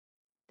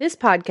This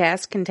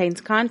podcast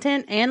contains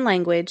content and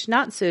language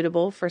not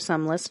suitable for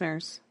some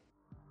listeners.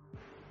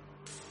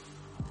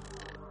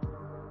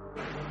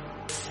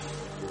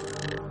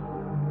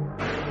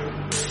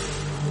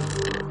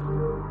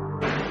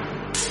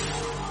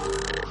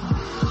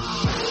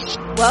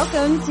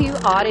 Welcome to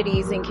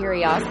Oddities and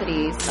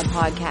Curiosities, a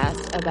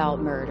podcast about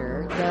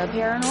murder, the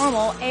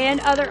paranormal, and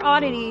other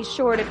oddities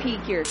sure to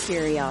pique your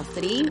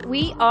curiosity.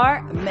 We are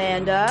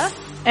Amanda.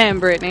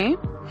 And Brittany.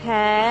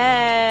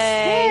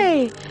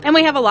 Hey. And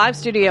we have a live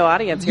studio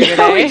audience here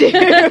today. We do.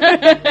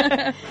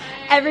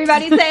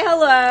 Everybody say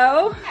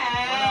hello.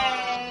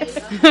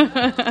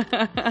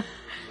 Hey.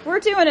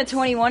 We're doing a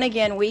 21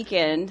 again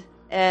weekend,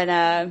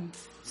 and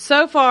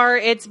so far,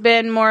 it's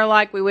been more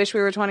like we wish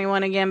we were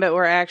 21 again, but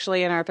we're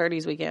actually in our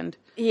 30s weekend.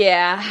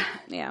 Yeah.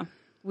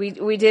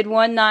 We did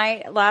one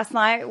night last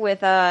night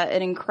with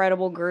an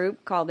incredible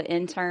group called the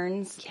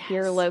Interns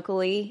here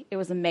locally. It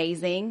was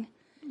amazing.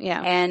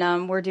 Yeah.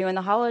 And we're doing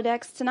the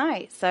holodecks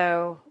tonight.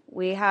 So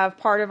we have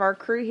part of our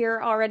crew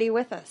here already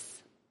with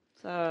us.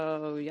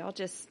 So y'all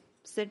just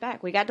sit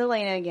back. We got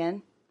Delana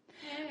again.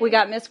 Hey. We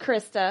got Miss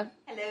Krista.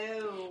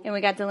 Hello. And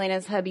we got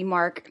Delana's hubby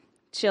Mark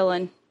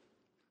chilling.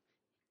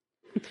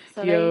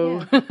 So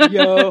Yo.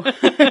 Yo.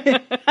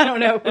 I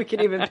don't know if we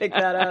can even pick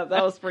that up.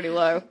 That was pretty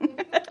low.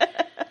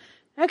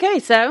 Okay,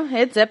 so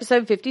it's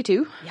episode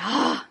 52.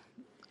 Yeah.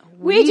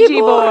 Ouija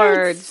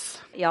boards.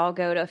 Y'all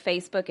go to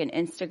Facebook and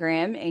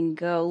Instagram and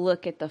go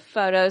look at the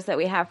photos that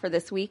we have for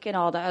this week and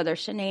all the other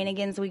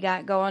shenanigans we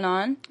got going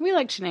on. We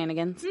like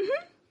shenanigans.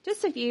 Mm-hmm.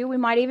 Just a few. We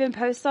might even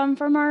post some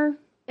from our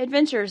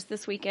adventures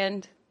this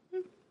weekend.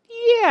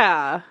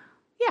 Yeah.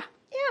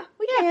 Yeah,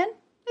 we can.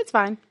 It's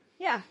fine.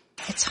 Yeah.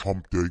 It's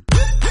hump day.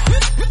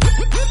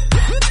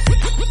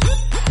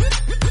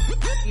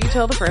 You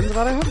tell the friends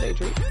about our hump day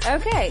treat.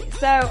 Okay,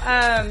 so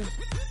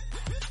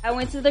I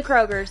went to the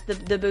Kroger's,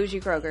 the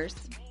bougie Kroger's,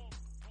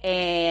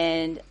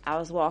 and I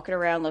was walking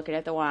around looking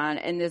at the wine,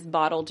 and this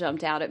bottle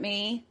jumped out at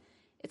me.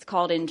 It's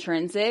called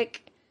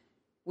Intrinsic.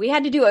 We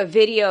had to do a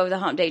video of the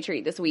hump day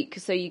treat this week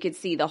so you could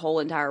see the whole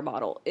entire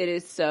bottle. It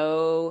is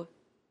so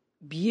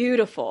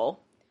beautiful.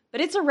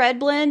 But it's a red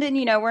blend, and,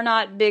 we're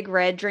not big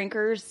red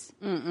drinkers.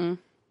 Mm-mm.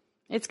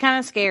 It's kind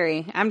of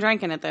scary. I'm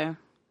drinking it, though.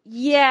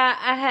 Yeah,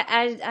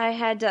 I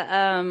had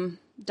to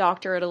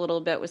doctor it a little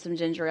bit with some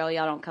ginger ale.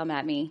 Y'all don't come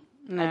at me.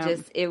 No.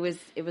 It was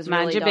Mind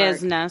really your dark.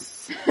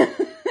 business.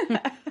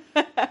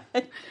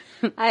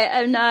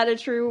 I'm not a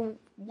true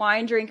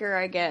wine drinker,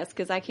 I guess,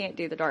 because I can't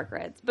do the dark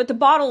reds. But the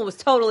bottle was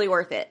totally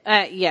worth it.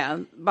 Yeah.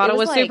 Bottle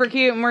was super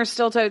cute, and we're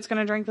still totes going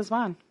to drink this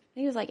wine. I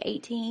think it was like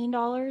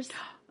 $18.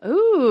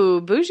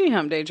 Ooh, bougie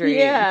hump day treat.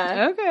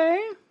 Yeah.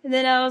 Okay. And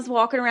then I was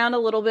walking around a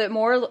little bit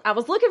more. I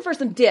was looking for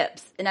some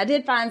dips, and I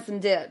did find some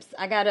dips.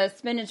 I got a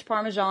spinach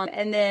parmesan,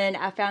 and then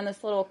I found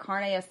this little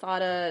carne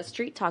asada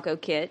street taco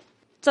kit.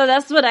 So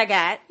that's what I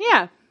got.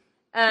 Yeah.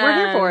 We're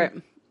here for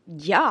it.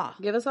 Yeah.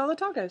 Give us all the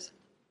tacos.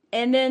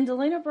 And then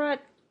Delana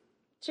brought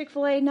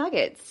Chick-fil-A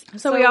nuggets.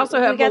 So we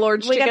also have the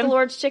Lord's chicken. We got the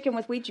Lord's chicken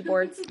with Ouija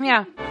boards.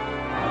 Yeah.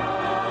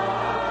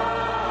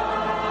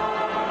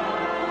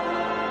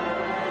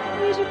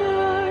 Ouija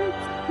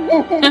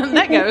boards.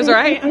 That goes,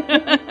 right?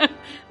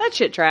 That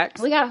shit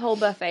tracks. We got a whole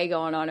buffet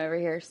going on over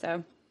here,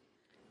 so.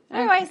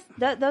 Anyways,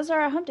 those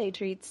are our hump day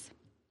treats.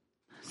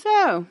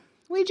 So,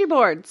 Ouija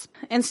boards.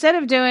 Instead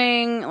of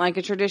doing like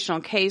a traditional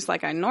case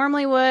like I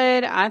normally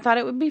would, I thought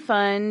it would be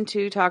fun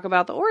to talk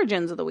about the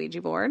origins of the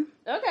Ouija board.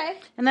 Okay.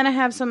 And then I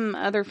have some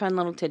other fun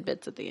little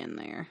tidbits at the end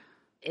there.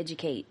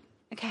 Educate.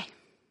 Okay.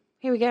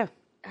 Here we go.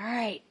 All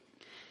right.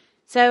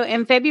 So,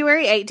 in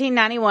February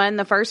 1891,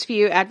 the first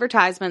few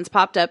advertisements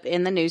popped up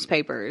in the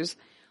newspapers.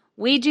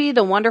 Ouija,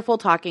 the wonderful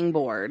talking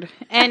board.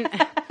 And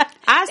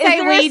I say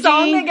Is there Ouija. a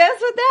song that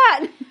goes with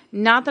that?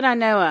 Not that I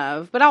know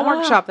of, but I'll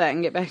workshop that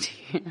and get back to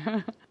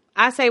you.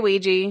 I say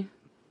Ouija.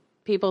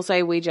 People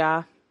say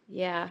Ouija.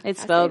 Yeah.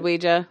 It's spelled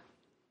Ouija.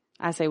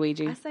 I say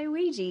Ouija. I say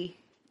Ouija.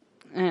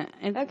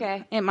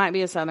 Okay. It might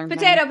be a southern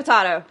Potato.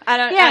 I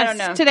don't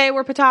know. Today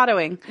we're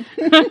potatoing.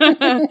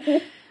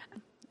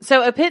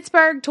 So a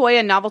Pittsburgh toy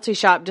and novelty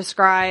shop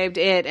described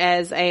it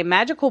as a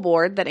magical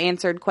board that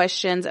answered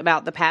questions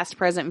about the past,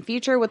 present, and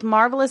future with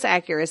marvelous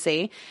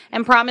accuracy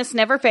and promised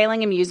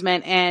never-failing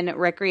amusement and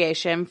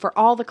recreation for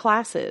all the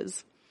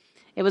classes.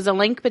 It was a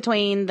link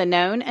between the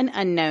known and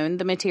unknown,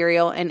 the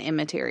material and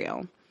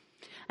immaterial.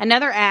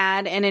 Another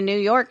ad in a New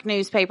York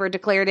newspaper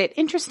declared it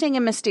interesting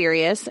and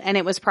mysterious, and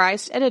it was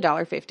priced at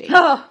 $1.50.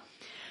 Oh.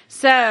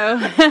 So,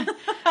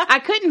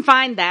 I couldn't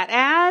find that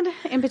ad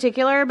in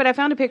particular, but I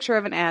found a picture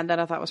of an ad that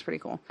I thought was pretty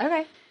cool.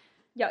 Okay.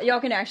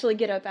 Y'all can actually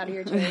get up out of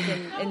your chairs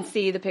and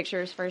see the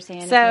pictures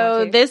firsthand.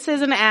 So, this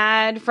is an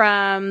ad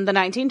from the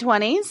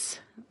 1920s.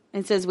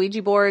 It says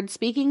Ouija board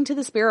speaking to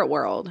the spirit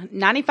world.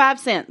 95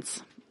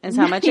 cents is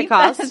how much it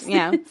costs.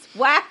 Yeah.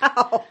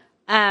 Wow.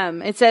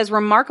 It says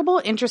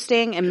remarkable,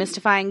 interesting, and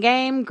mystifying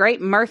game. Great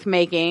mirth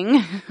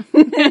making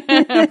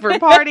for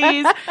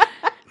parties.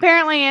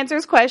 Apparently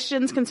answers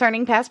questions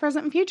concerning past,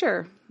 present, and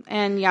future,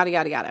 and yada,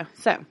 yada, yada.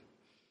 So,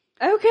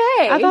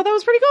 Okay. I thought that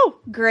was pretty cool.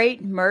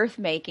 Great mirth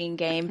making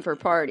game for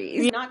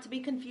parties. Not to be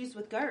confused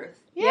with girth.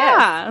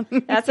 Yeah.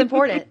 Yes, that's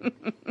important.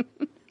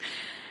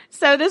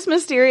 So this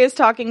mysterious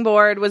talking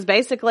board was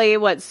basically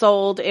what's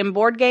sold in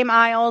board game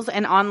aisles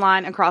and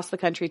online across the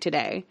country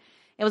today.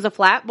 It was a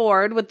flat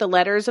board with the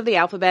letters of the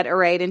alphabet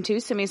arrayed in 2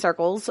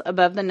 semicircles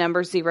above the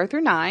numbers 0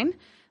 through 9,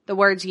 the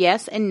words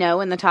yes and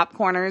no in the top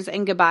corners,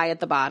 and goodbye at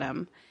the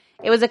bottom.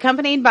 It was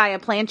accompanied by a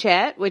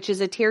planchette, which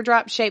is a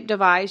teardrop-shaped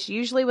device,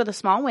 usually with a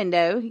small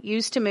window,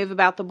 used to move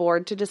about the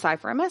board to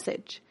decipher a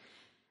message.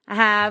 I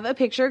have a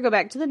picture, go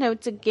back to the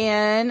notes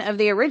again, of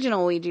the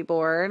original Ouija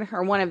board,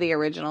 or one of the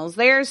originals.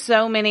 There's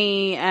so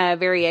many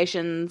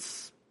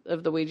variations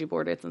of the Ouija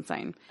board, it's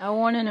insane. I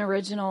want an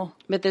original.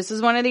 But this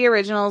is one of the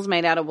originals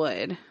made out of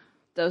wood.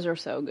 Those are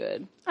so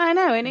good. I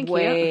know, isn't it cute?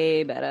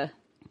 Way better.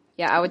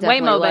 Yeah, I would Way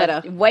definitely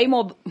more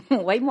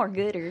better. Way more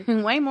gooder.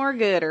 Way more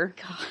gooder.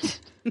 God.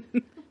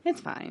 It's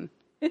fine.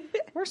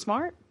 We're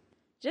smart.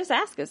 Just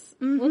ask us.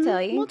 We'll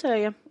tell you. We'll tell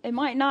you. It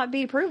might not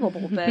be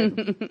provable,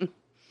 but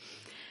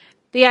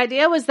The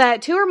idea was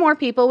that 2 or more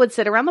people would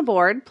sit around the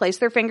board, place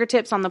their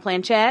fingertips on the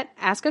planchette,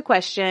 ask a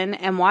question,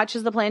 and watch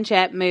as the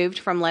planchette moved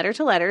from letter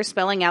to letter,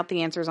 spelling out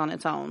the answers on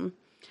its own.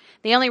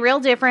 The only real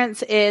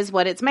difference is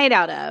what it's made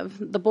out of.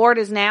 The board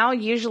is now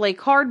usually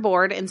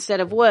cardboard instead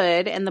of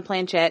wood, and the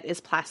planchette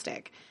is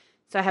plastic.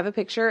 So I have a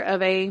picture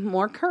of a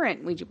more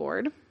current Ouija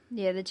board.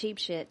 yeah, the cheap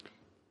shit.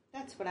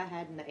 That's what I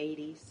had in the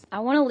 80s. I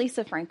want a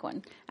Lisa Frank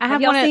one. I Have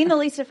have y'all one seen the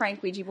Lisa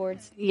Frank Ouija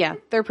boards? Yeah,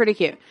 they're pretty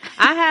cute.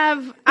 I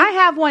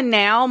have one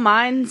now.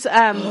 Mine's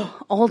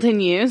old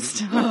and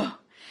used.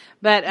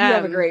 But You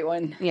have a great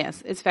one.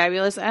 Yes, it's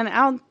fabulous. And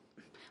I'll go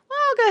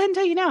ahead and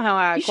tell you now how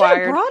I You should have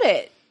acquired. brought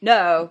it.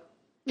 No.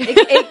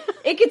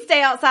 It could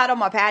stay outside on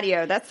my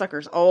patio. That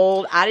sucker's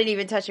old. I didn't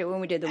even touch it when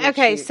we did the wood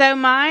Okay, shoot. so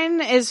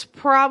mine is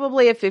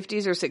probably a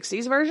 50s or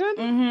 60s version.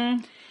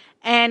 Mm-hmm.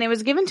 And it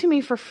was given to me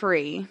for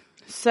free.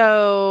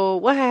 So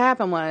what had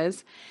happened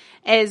was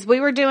we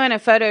were doing a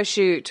photo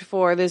shoot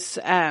for this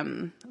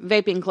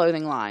vaping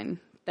clothing line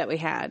that we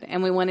had.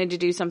 And we wanted to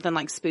do something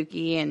like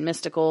spooky and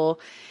mystical.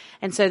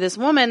 And so this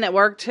woman that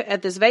worked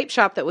at this vape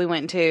shop that we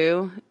went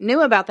to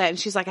knew about that. And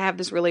she's like, I have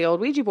this really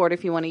old Ouija board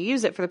if you want to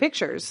use it for the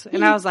pictures.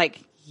 And I was like,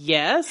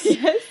 yes.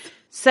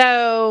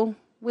 So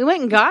we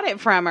went and got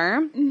it from her.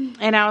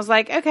 And I was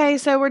like, okay,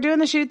 so we're doing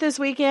the shoot this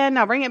weekend.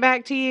 I'll bring it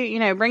back to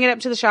you, bring it up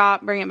to the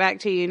shop, bring it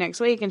back to you next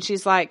week. And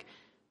she's like,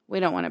 we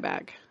don't want it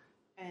back.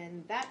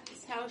 And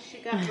that's how she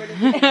got rid of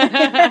it.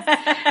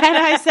 And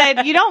I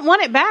said, you don't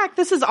want it back.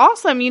 This is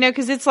awesome,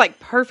 because it's like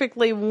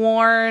perfectly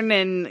worn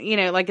and,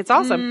 like it's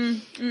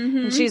awesome. Mm-hmm.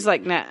 And she's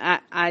like, no,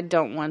 I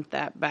don't want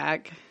that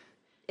back.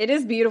 It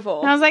is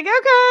beautiful. And I was like,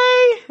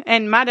 okay.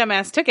 And my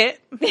dumbass took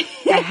it.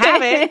 I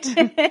have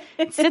it.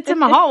 It sits in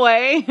my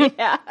hallway.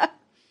 Yeah.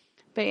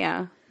 But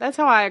yeah, that's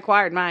how I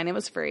acquired mine. It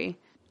was free.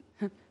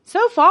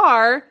 So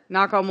far,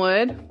 knock on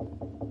wood,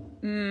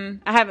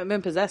 I haven't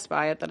been possessed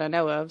by it that I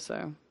know of,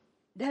 so.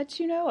 That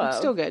you know of. I'm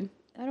still good.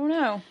 I don't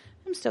know.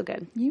 I'm still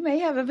good. You may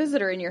have a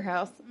visitor in your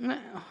house. Well,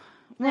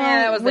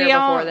 that was there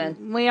before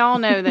then. We all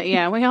know that,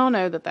 we all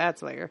know that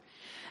that's there.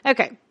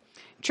 Okay.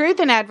 Truth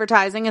in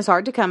advertising is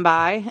hard to come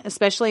by,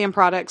 especially in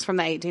products from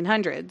the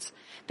 1800s.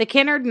 The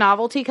Kennard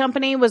Novelty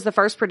Company was the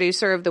first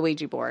producer of the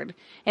Ouija board.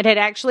 It had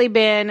actually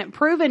been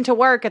proven to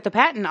work at the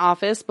patent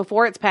office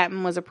before its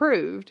patent was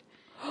approved.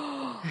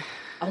 I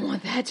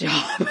want that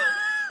job.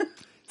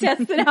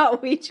 Testing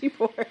out Ouija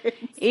boards.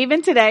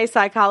 Even today,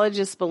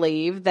 psychologists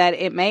believe that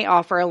it may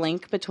offer a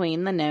link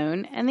between the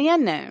known and the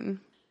unknown.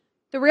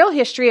 The real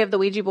history of the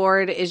Ouija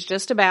board is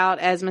just about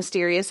as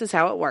mysterious as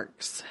how it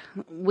works.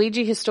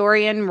 Ouija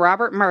historian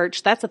Robert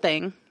Murch, that's a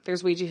thing,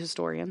 there's Ouija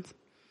historians,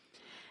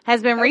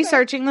 has been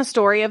researching the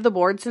story of the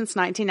board since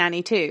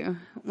 1992.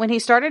 When he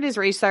started his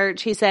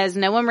research, he says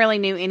no one really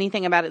knew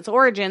anything about its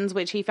origins,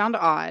 which he found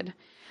odd.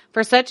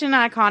 For such an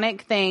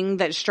iconic thing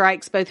that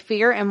strikes both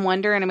fear and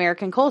wonder in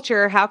American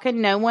culture, how can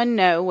no one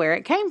know where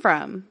it came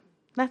from?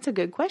 That's a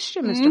good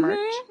question, Mr. Murch.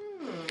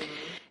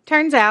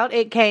 Turns out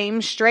it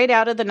came straight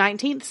out of the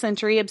 19th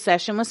century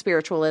obsession with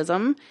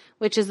spiritualism,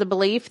 which is the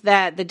belief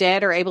that the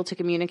dead are able to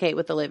communicate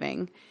with the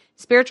living.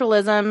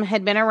 Spiritualism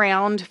had been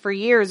around for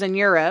years in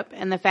Europe,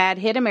 and the fad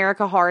hit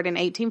America hard in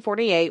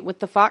 1848 with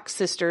the Fox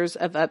sisters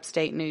of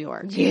upstate New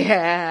York.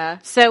 Yeah.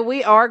 So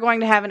we are going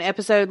to have an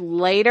episode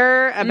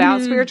later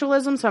about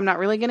spiritualism, so I'm not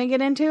really going to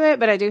get into it,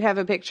 but I do have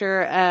a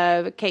picture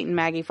of Kate and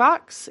Maggie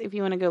Fox if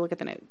you want to go look at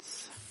the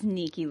notes.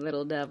 Sneaky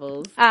little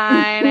devils.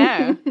 I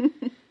know.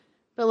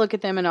 But look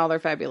at them in all their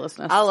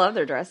fabulousness. I love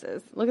their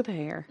dresses. Look at the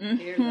hair.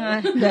 Here,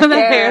 though. The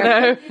hair,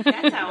 though.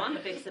 That's how I'm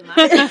fixing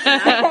mine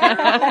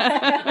tonight.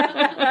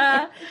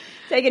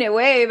 Taking it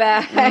way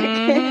back.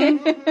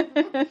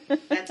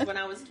 That's when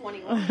I was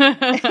 21.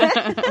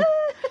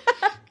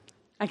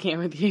 I can't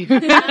with you.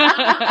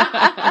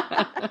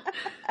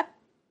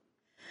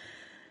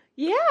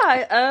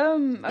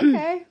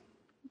 Okay.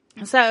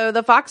 So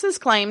the Foxes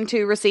claimed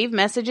to receive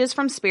messages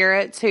from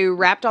spirits who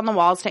rapped on the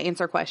walls to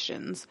answer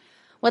questions.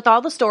 With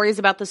all the stories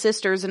about the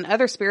sisters and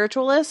other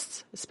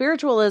spiritualists,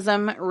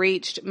 spiritualism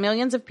reached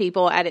millions of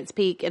people at its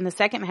peak in the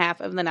second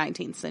half of the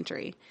 19th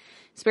century.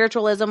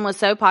 Spiritualism was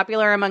so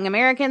popular among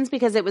Americans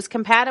because it was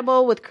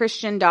compatible with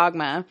Christian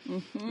dogma,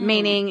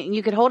 meaning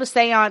you could hold a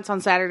seance on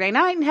Saturday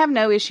night and have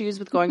no issues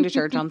with going to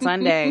church on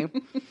Sunday.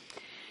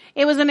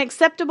 It was an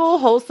acceptable,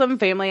 wholesome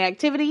family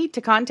activity to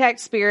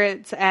contact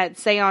spirits at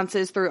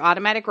seances through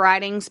automatic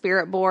writing,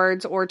 spirit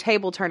boards, or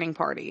table turning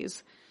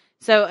parties.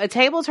 So a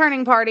table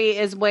turning party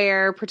is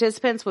where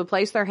participants would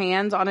place their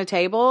hands on a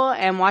table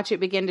and watch it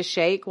begin to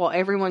shake while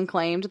everyone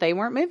claimed they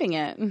weren't moving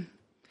it.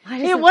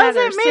 It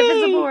wasn't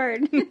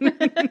me.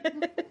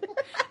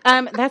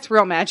 That's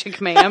real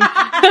magic, ma'am.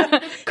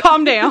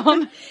 Calm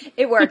down.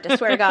 It worked. I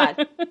swear to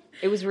God.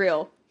 It was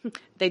real.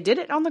 They did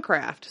it on the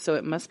craft, so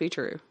it must be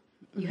true.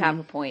 You have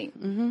a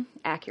point.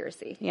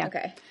 Accuracy. Yeah.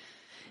 Okay.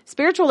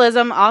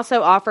 Spiritualism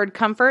also offered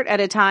comfort at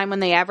a time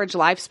when the average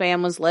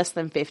lifespan was less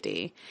than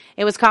 50.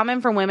 It was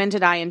common for women to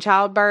die in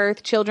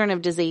childbirth, children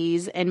of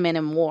disease, and men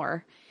in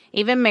war.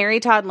 Even Mary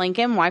Todd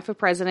Lincoln, wife of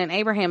President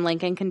Abraham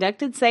Lincoln,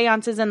 conducted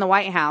seances in the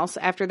White House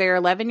after their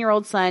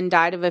 11-year-old son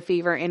died of a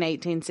fever in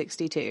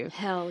 1862.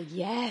 Hell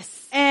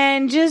yes.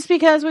 And just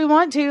because we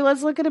want to,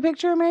 let's look at a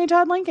picture of Mary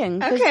Todd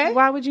Lincoln. 'Cause Okay.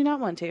 why would you not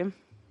want to?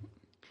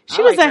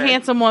 She was a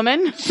handsome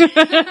woman.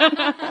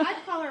 I'd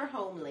call her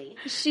homely.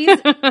 She's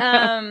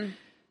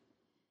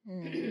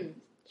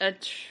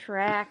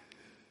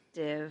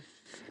attractive.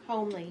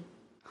 Homely.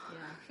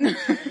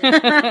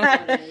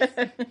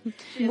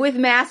 With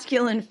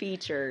masculine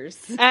features.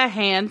 A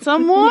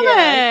handsome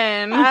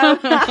woman.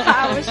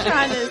 I was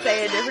trying to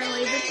say it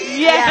differently, but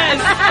Yes.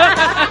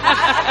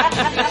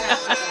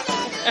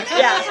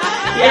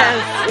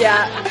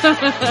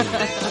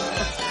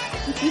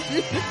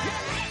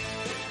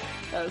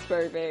 That was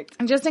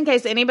perfect. Just in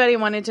case anybody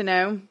wanted to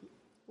know,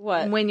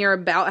 What? when you're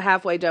about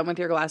halfway done with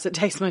your glass, it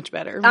tastes much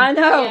better. I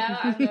know. Yeah,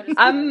 I've noticed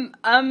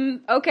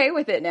I'm okay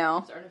with it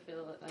now. starting to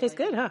feel it. Tastes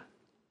good, huh?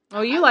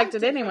 Oh, you liked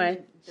it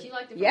anyway. She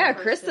liked it. Yeah,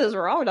 Krista's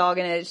raw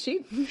dogging it. She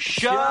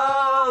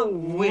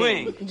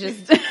Showing.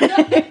 just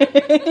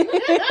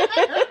I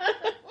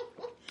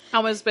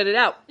almost spit it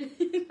out. you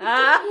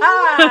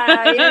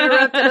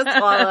interrupted a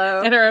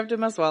swallow. Interrupted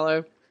my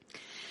swallow.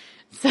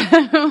 So,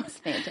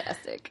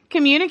 Fantastic.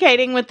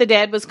 communicating with the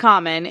dead was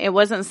common. It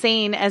wasn't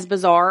seen as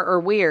bizarre or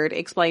weird,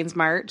 explains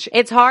Murch.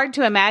 It's hard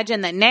to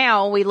imagine that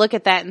now we look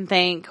at that and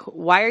think,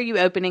 why are you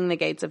opening the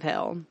gates of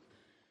hell?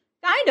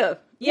 Kind of.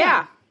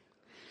 Yeah.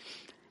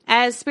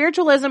 As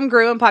spiritualism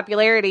grew in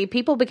popularity,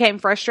 people became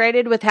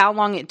frustrated with how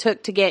long it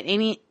took to get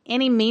any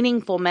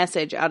meaningful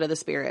message out of the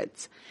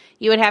spirits.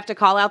 You would have to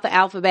call out the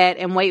alphabet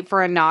and wait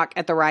for a knock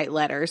at the right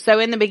letter. So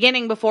in the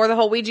beginning, before the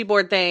whole Ouija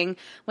board thing,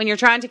 when you're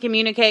trying to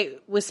communicate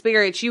with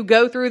spirits, you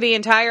go through the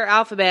entire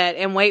alphabet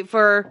and wait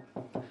for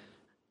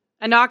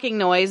a knocking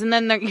noise. And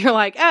then you're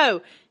like,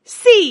 oh,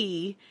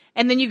 C.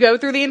 And then you go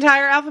through the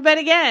entire alphabet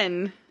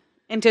again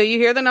until you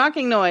hear the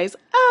knocking noise.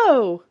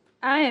 Oh.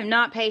 I am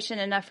not patient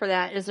enough for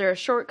that. Is there a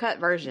shortcut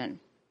version?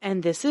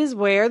 And this is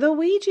where the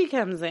Ouija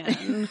comes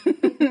in.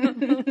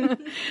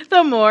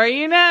 The more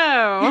you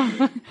know.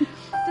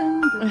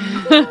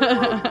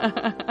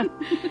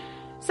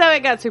 So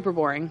it got super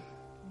boring.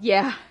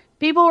 Yeah.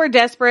 People were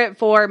desperate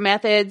for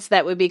methods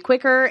that would be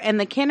quicker, and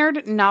the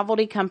Kennard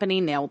Novelty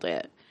Company nailed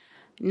it.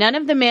 None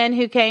of the men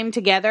who came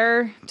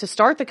together to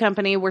start the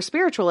company were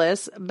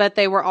spiritualists, but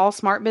they were all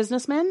smart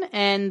businessmen,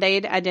 and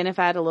they'd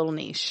identified a little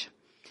niche.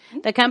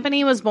 The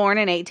company was born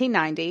in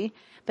 1890,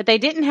 but they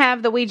didn't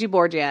have the Ouija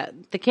board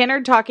yet. The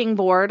Kennard Talking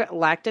Board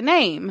lacked a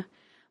name.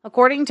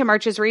 According to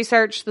Murch's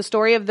research, the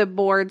story of the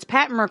board's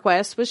patent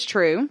request was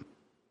true.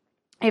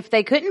 If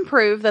they couldn't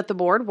prove that the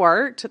board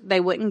worked, they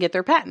wouldn't get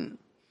their patent.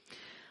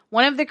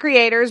 One of the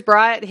creators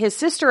brought his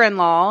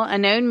sister-in-law, a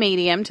known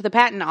medium, to the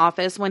patent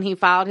office when he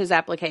filed his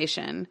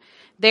application.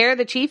 There,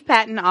 the chief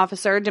patent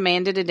officer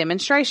demanded a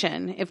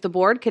demonstration. If the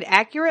board could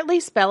accurately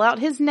spell out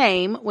his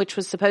name, which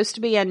was supposed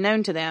to be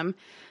unknown to them,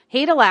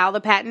 he'd allow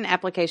the patent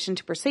application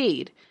to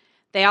proceed.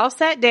 They all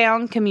sat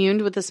down,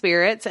 communed with the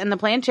spirits, and the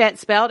planchette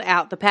spelled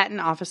out the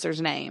patent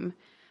officer's name.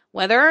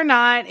 Whether or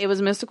not it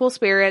was mystical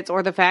spirits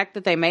or the fact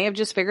that they may have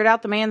just figured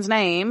out the man's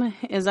name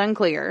is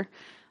unclear.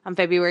 On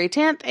February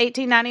 10th,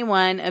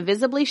 1891, a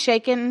visibly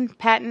shaken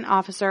patent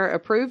officer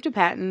approved a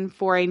patent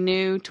for a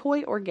new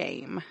toy or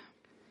game.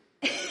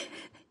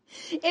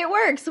 It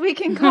works. We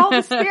can call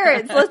the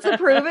spirits. Let's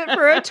approve it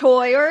for a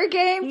toy or a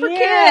game for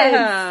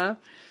kids.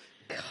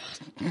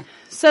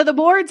 So the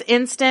board's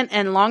instant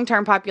and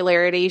long-term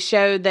popularity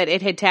showed that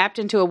it had tapped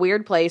into a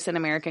weird place in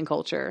American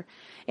culture.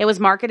 It was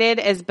marketed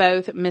as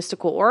both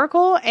mystical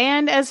oracle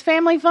and as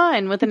family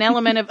fun with an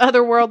element of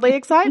otherworldly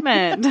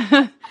excitement.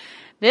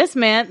 This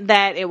meant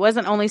that it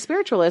wasn't only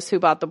spiritualists who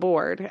bought the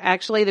board.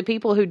 Actually, the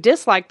people who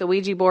disliked the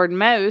Ouija board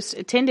most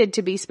tended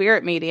to be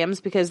spirit mediums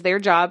because their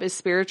job as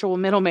spiritual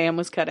middleman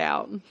was cut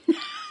out.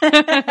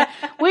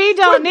 We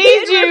don't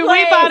need you.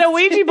 We bought a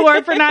Ouija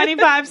board for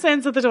 95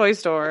 cents at the toy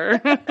store.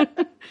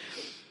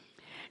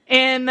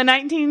 In the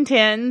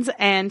 1910s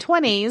and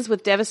 20s,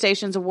 with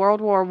devastations of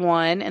World War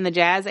I and the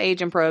Jazz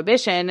Age and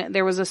Prohibition,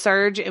 there was a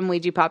surge in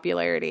Ouija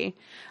popularity.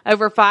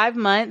 Over 5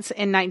 months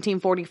in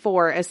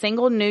 1944, a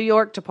single New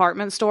York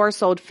department store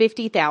sold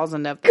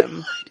 50,000 of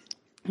them.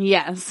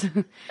 Yes.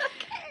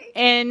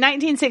 In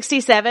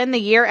 1967, the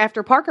year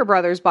after Parker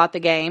Brothers bought the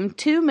game,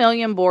 2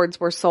 million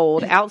boards were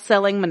sold,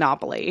 outselling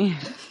Monopoly.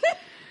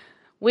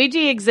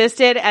 Ouija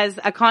existed as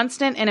a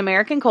constant in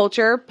American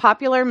culture,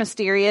 popular,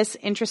 mysterious,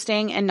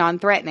 interesting, and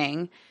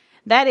non-threatening.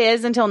 That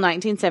is until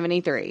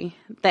 1973.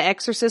 The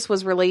Exorcist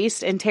was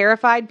released and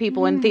terrified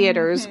people in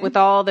theaters with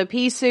all the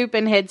pea soup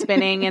and head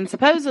spinning and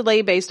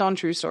supposedly based on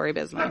true story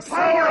business. The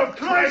power of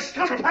Christ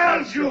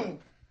compels you!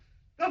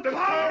 The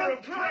power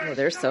of Christ! Oh,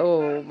 there's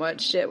so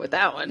much shit with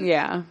that one.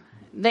 Yeah.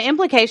 The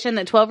implication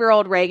that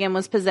 12-year-old Reagan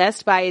was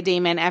possessed by a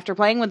demon after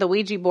playing with the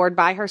Ouija board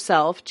by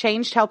herself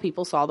changed how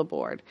people saw the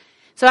board.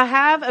 So I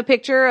have a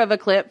picture of a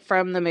clip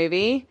from the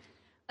movie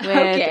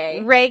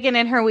with Reagan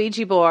and her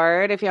Ouija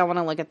board, if y'all want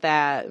to look at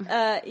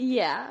that.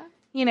 Yeah.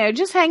 You know,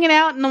 just hanging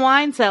out in the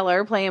wine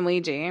cellar playing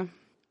Ouija.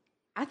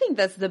 I think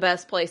that's the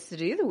best place to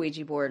do the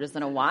Ouija board is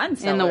in a wine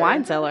cellar. In the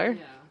wine cellar.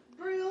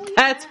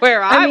 That's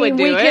where I would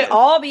do we it. could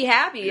all be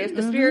happy. If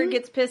the spirit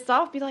gets pissed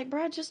off, be like,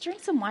 bro, just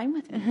drink some wine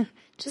with me.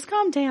 Just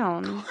calm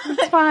down.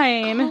 It's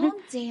fine. Calm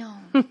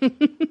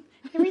down.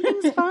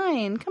 Everything's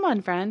fine. Come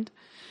on, friend.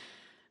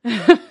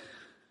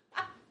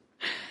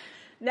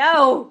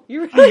 No,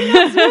 you're really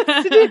not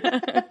supposed to do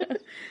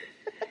that.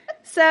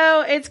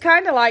 So it's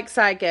kind of like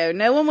Psycho.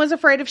 No one was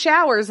afraid of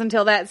showers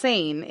until that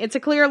scene. It's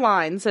a clear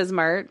line, says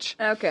Murch.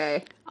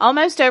 Okay.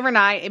 Almost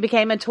overnight, it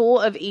became a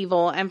tool of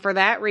evil, and for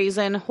that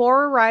reason,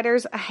 horror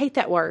writers, I hate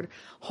that word,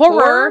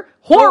 horror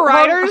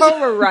writers,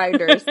 Horror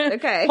writers.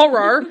 Okay.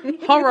 horror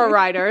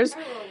writers.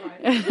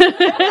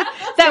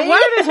 That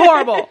word is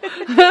horrible.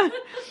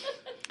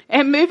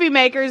 And movie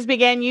makers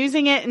began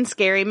using it in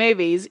scary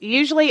movies,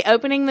 usually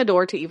opening the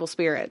door to evil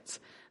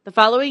spirits. The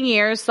following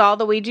years saw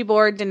the Ouija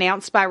board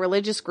denounced by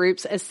religious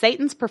groups as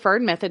Satan's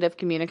preferred method of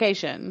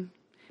communication.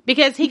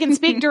 Because he can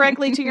speak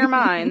directly to your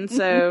mind,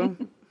 so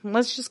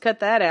let's just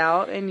cut that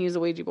out and use a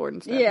Ouija board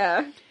instead.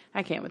 Yeah.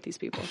 I can't with these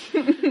people.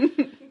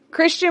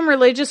 Christian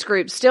religious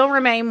groups still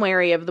remain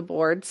wary of the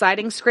board,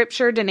 citing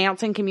scripture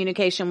denouncing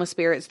communication with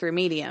spirits through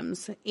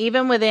mediums.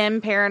 Even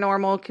within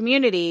paranormal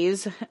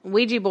communities,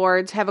 Ouija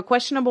boards have a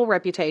questionable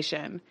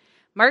reputation.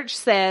 Murch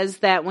says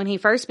that when he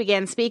first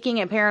began speaking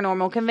at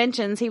paranormal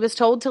conventions, he was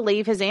told to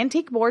leave his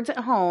antique boards at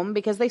home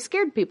because they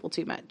scared people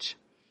too much.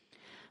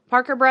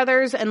 Parker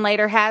Brothers and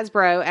later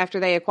Hasbro, after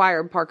they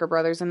acquired Parker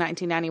Brothers in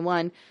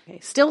 1991,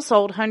 still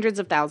sold hundreds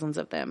of thousands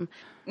of them.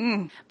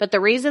 But the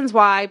reasons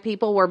why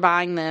people were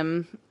buying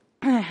them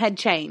had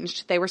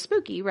changed. They were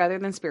spooky rather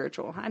than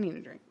spiritual. I need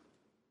a drink.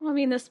 Well, I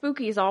mean, the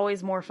spooky is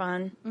always more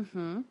fun.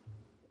 Mm-hmm.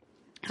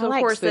 So, like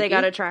of course, spooky. they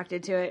got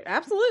attracted to it.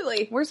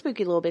 Absolutely. We're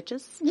spooky little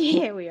bitches.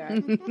 Yeah, we are.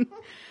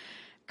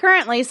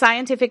 Currently,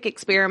 scientific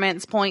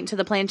experiments point to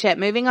the planchette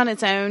moving on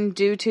its own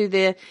due to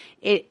the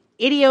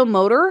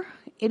ideomotor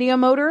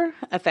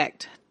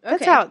effect.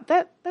 That's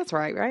that's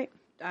right?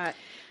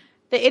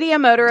 The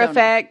ideomotor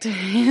effect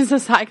is a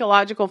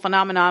psychological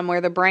phenomenon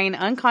where the brain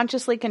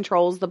unconsciously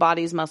controls the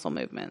body's muscle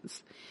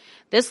movements.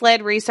 This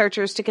led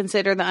researchers to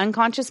consider the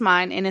unconscious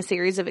mind in a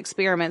series of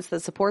experiments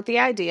that support the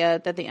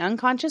idea that the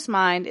unconscious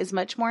mind is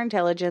much more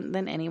intelligent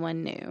than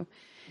anyone knew.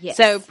 Yes.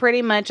 So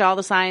pretty much all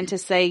the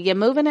scientists say you're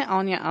moving it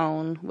on your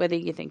own, whether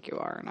you think you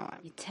are or not.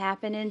 You're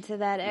tapping into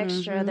that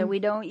extra that we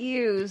don't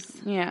use.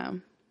 Yeah.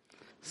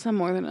 Some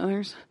more than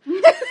others.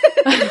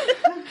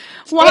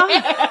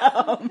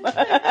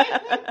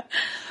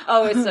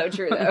 Oh, it's so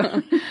true,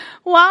 though.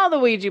 While the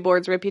Ouija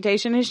board's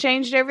reputation has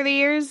changed over the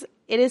years,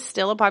 it is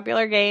still a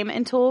popular game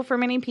and tool for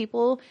many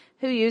people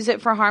who use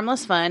it for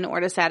harmless fun or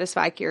to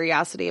satisfy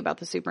curiosity about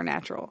the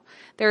supernatural.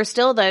 There are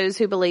still those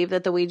who believe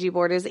that the Ouija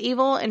board is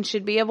evil and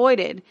should be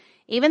avoided.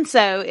 Even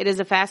so, it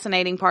is a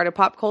fascinating part of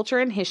pop culture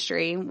and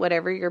history,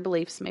 whatever your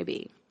beliefs may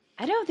be.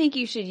 I don't think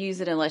you should use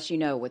it unless you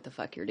know what the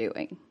fuck you're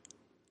doing.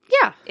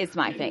 Yeah. It's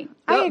my thing.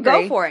 I agree.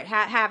 Go for it.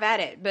 Have at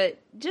it. But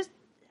just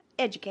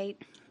educate,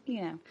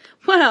 you know.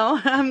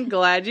 Well, I'm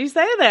glad you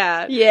say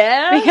that.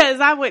 Yeah? Because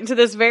I went to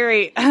this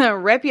very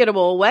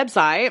reputable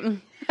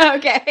website.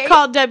 Okay.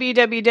 Called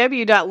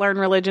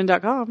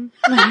www.learnreligion.com.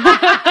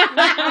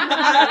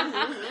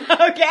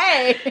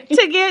 Okay.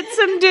 To get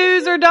some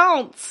do's or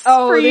don'ts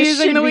for this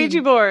using should the be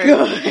Ouija board.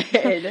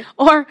 Good.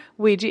 Or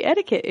Ouija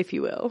etiquette, if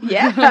you will.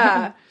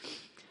 Yeah.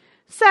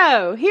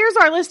 So, here's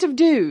our list of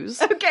do's.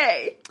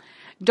 Okay.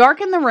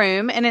 Darken the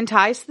room and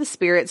entice the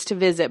spirits to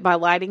visit by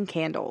lighting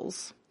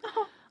candles.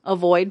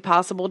 Avoid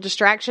possible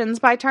distractions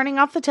by turning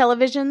off the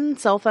television,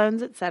 cell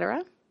phones,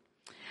 etc.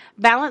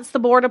 Balance the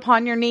board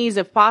upon your knees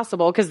if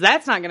possible, because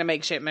that's not going to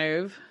make shit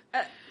move.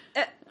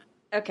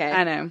 Okay.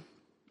 I know.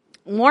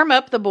 Warm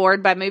up the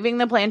board by moving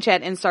the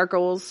planchette in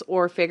circles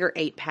or figure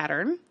 8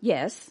 pattern.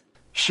 Yes.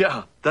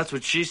 Yeah, that's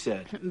what she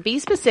said. Be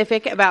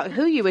specific about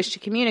who you wish to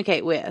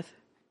communicate with.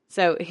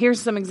 So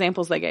here's some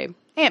examples they gave.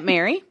 Aunt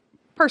Mary,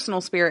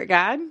 personal spirit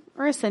guide,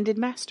 or ascended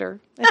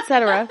master,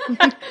 etc.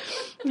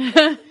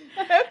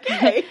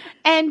 Okay.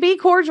 And be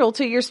cordial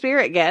to your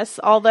spirit guests,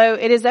 although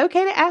it is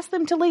okay to ask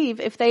them to leave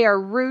if they are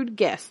rude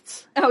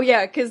guests. Oh,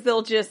 yeah, because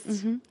they'll just...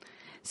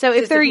 So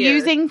if they're Disappear.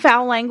 using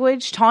foul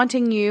language,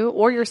 taunting you,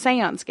 or your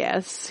seance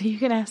guests, you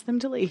can ask them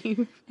to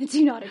leave. I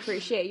do not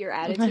appreciate your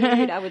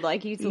attitude. I would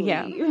like you to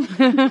Yeah.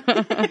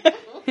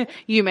 leave.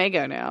 You may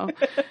go now.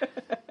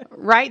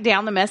 Write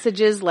down the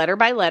messages letter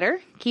by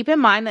letter. Keep in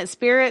mind that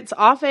spirits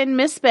often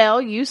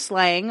misspell, use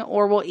slang,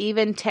 or will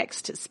even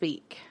text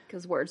speak.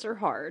 Because words are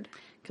hard.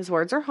 Because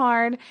words are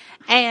hard.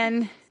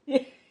 And You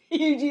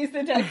use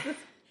the text.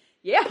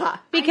 Yeah.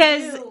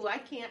 because I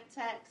can't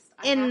text.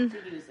 I In-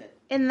 have to use it.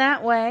 in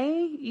that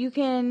way, you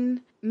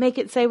can make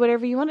it say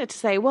whatever you want it to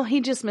say. Well, he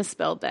just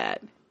misspelled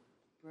that.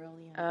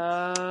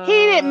 Brilliant. He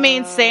didn't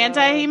mean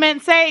Santa. He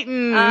meant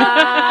Satan.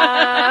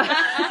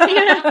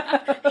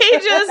 He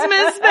just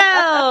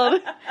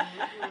misspelled.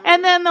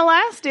 And then the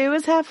last do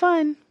is have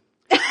fun.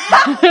 Okay.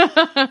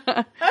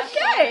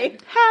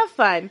 Have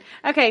fun.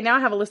 Okay, now I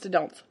have a list of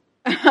don'ts.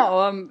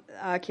 Oh,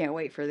 I can't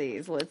wait for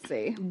these. Let's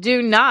see.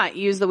 Do not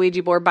use the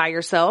Ouija board by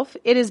yourself.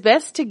 It is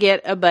best to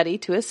get a buddy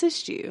to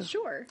assist you.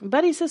 Sure.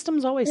 Buddy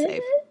system's always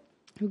safe.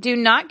 Do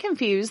not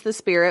confuse the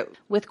spirit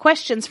with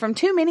questions from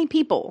too many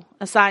people.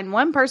 Assign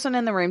one person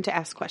in the room to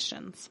ask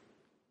questions.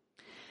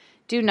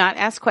 Do not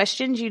ask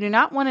questions you do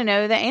not want to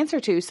know the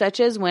answer to, such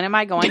as, when am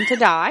I going to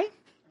die?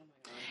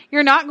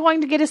 You're not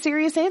going to get a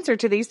serious answer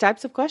to these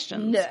types of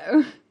questions.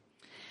 No.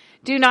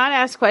 Do not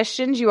ask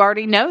questions you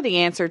already know the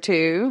answer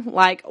to,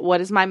 like,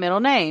 what is my middle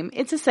name?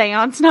 It's a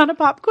seance, not a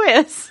pop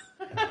quiz.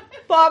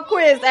 Pop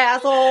quiz,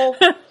 asshole.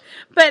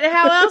 But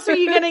how else are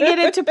you going to get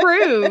it to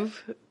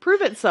prove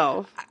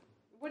itself?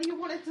 What do you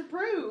want it to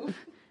prove?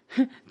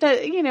 That,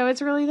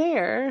 it's really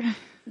there.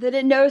 That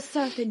it knows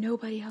stuff that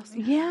nobody else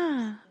knows.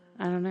 Yeah.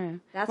 I don't know.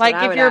 That's like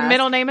what I if would your ask.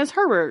 middle name is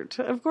Herbert.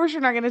 Of course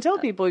you're not going to tell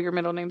people your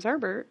middle name's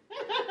Herbert.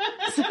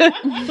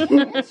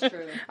 That's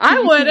true.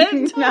 I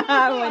wouldn't. No,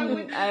 I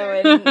wouldn't.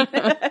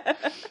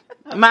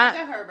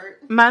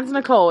 Herbert. Mine's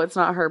Nicole. It's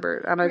not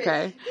Herbert. I'm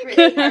okay.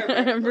 Brittany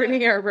Herbert.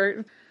 Brittany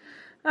Herbert.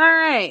 All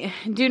right.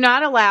 Do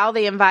not allow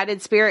the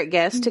invited spirit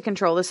guests to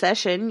control the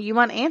session. You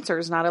want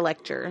answers, not a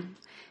lecture.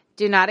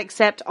 Do not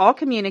accept all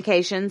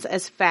communications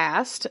as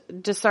fast.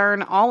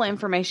 Discern all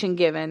information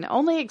given.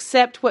 Only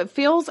accept what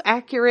feels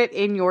accurate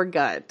in your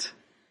gut.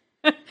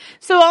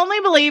 So only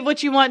believe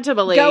what you want to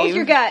believe. Go with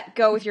your gut.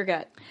 Go with your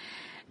gut.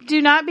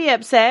 Do not be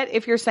upset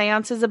if your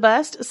seance is a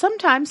bust.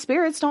 Sometimes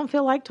spirits don't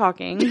feel like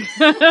talking.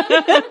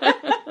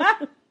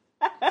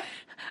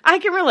 I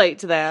can relate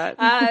to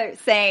that.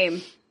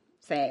 Same.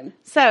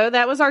 So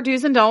that was our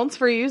do's and don'ts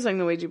for using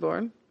the Ouija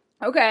board.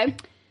 Okay.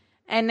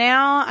 And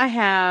now I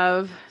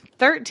have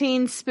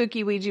 13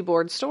 spooky Ouija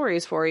board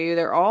stories for you.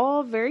 They're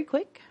all very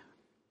quick.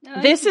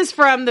 This is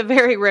from the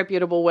very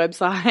reputable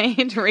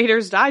website,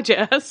 Reader's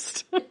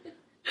Digest.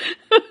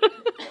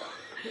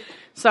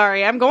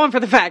 Sorry, I'm going for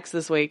the facts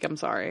this week. I'm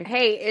sorry.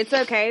 Hey, it's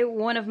okay.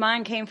 One of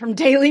mine came from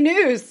Daily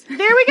News. There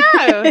we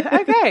go.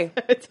 Okay.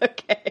 It's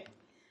okay.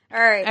 All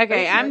right.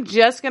 Okay, I'm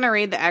just going to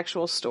read the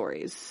actual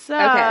stories. So,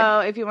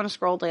 Okay. if you want to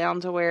scroll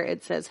down to where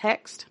it says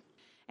hexed.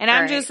 And All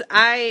I'm just,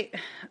 I've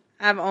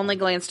only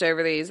glanced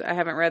over these. I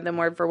haven't read them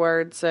word for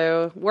word,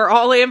 so we're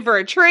all in for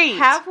a treat.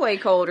 halfway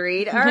cold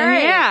read. All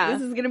right. Yeah.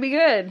 This is going to be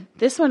good.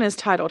 This one is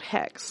titled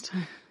Hexed.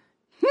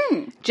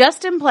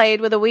 Justin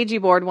played with a Ouija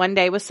board one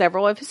day with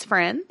several of his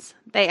friends.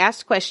 They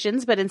asked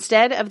questions, but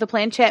instead of the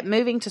planchette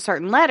moving to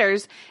certain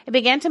letters, it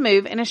began to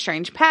move in a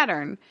strange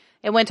pattern.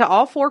 It went to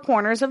all four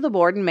corners of the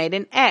board and made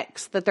an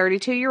X, the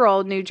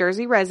 32-year-old New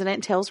Jersey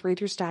resident tells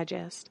Reader's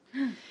Digest.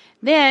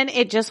 Then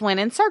it just went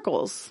in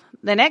circles.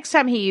 The next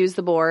time he used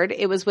the board,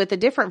 it was with a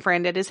different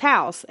friend at his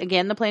house.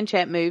 Again, the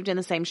planchette moved in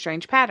the same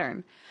strange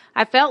pattern.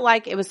 I felt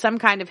like it was some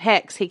kind of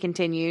hex, he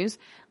continues.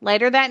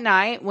 Later that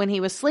night, when he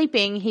was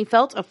sleeping, he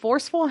felt a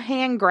forceful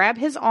hand grab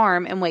his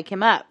arm and wake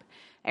him up.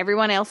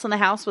 Everyone else in the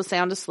house was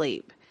sound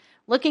asleep.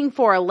 Looking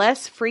for a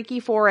less freaky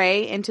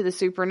foray into the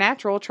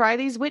supernatural, try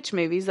these witch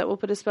movies that will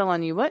put a spell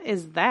on you. What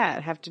does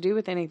that have to do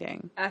with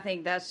anything? I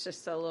think that's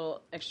just a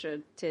little extra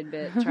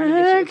tidbit trying to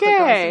get you to click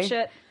on Okay. some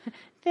shit.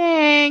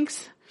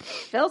 Thanks.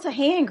 Felt a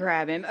hand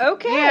grab him.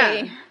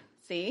 Okay. Yeah.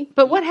 See?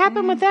 But what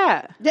happened with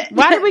that?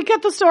 Why did we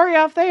cut the story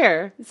off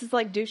there? This is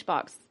like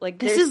douchebox. Like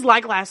This there's- is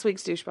like last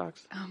week's douchebox.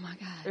 Oh my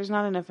god. There's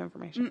not enough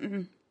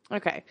information.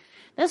 Okay.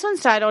 This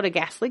one's titled A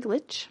Ghastly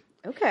Glitch.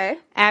 Okay.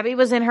 Abby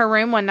was in her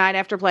room one night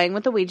after playing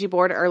with the Ouija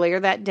board earlier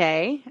that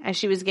day. As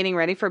she was getting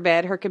ready for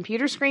bed, her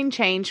computer screen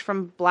changed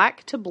from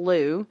black to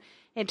blue.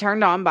 It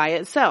turned on by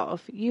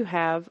itself. You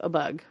have a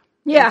bug.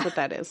 Yeah. That's what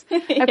that is.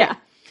 Okay. Yeah.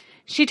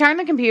 She turned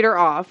the computer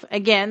off.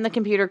 Again, the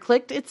computer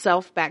clicked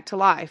itself back to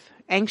life.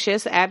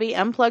 Anxious, Abby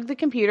unplugged the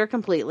computer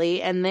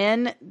completely, and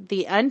then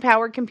the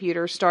unpowered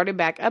computer started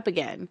back up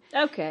again.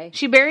 Okay.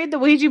 She buried the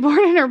Ouija board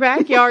in her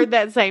backyard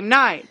that same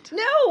night.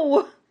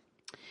 No.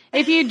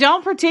 If you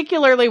don't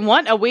particularly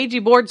want a Ouija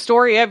board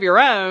story of your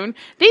own,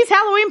 these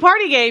Halloween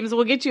party games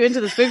will get you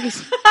into the spooky.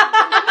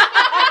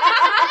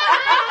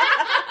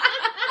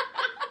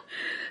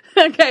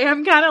 Okay,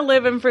 I'm kind of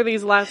living for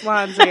these last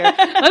lines here.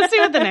 Let's see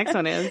what the next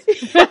one is.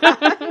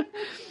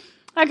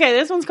 Okay,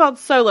 this one's called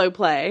Solo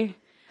Play.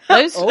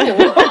 Those... All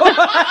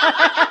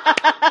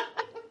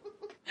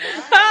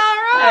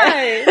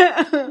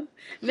right.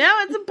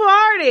 Now it's a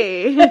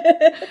party.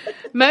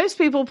 Most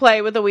people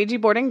play with a Ouija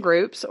board in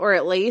groups, or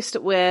at least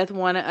with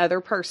one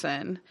other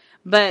person.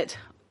 But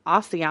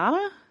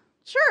Oceana?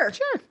 Sure.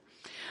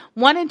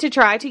 Wanted to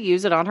try to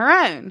use it on her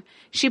own.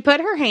 She put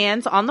her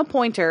hands on the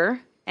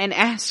pointer and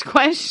asked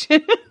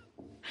questions.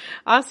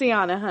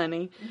 Oceana,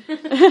 honey.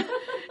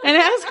 And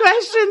asked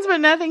questions, but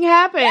nothing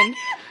happened.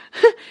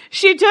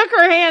 She took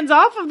her hands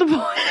off of the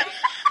pointer.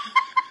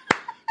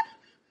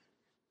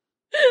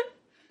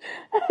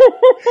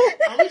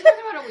 Are we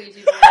talking about a Ouija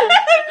board?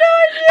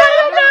 I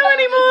don't know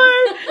anymore.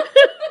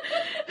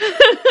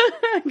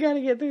 I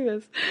gotta get through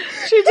this.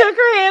 She took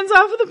her hands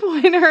off of the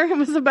pointer and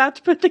was about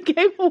to put the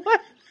game away.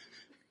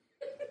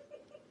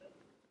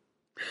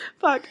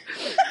 Fuck.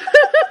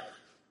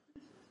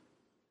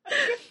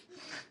 Okay.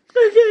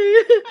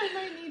 I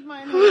might need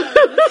mine.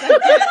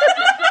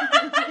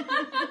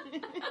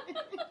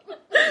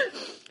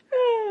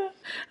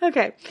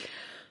 Okay.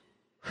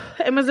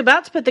 And was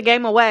about to put the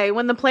game away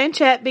when the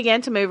planchette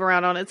began to move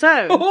around on its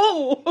own.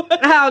 Oh.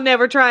 I'll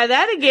never try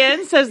that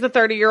again, says the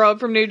 30-year-old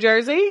from New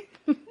Jersey.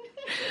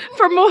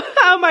 For more,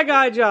 oh my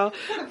God, y'all.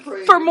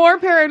 For more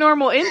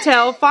paranormal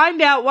intel,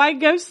 find out why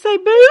ghosts say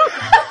boo.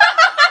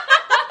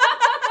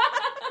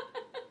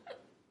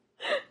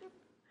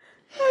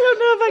 I don't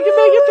know if I can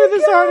make it through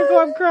this article.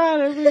 I'm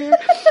crying over here.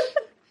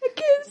 I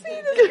can't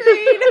see the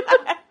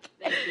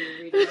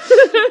screen.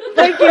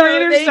 Thank you,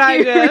 Reader's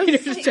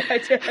Digest.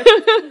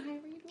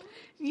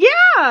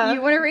 Yeah.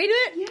 You want to read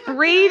it? Yeah,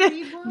 Read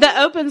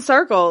the open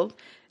circle.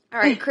 All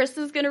right,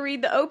 Krista's going to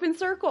read the open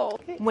circle.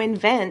 When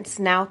Vince,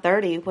 now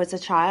 30, was a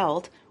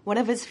child, one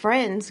of his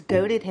friends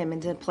goaded him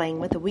into playing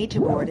with a Ouija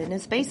board in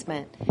his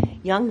basement.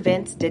 Young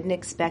Vince didn't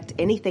expect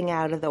anything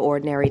out of the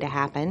ordinary to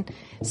happen,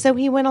 so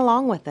he went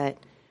along with it.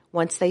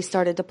 Once they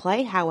started to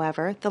play,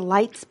 however, the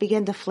lights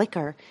began to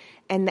flicker,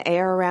 and the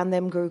air around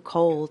them grew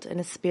cold, and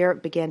a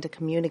spirit began to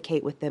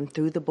communicate with them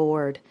through the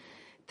board.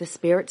 The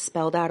spirit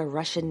spelled out a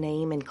Russian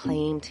name and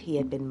claimed he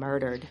had been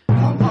murdered.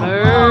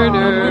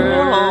 Murder.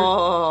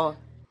 Oh.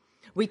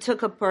 We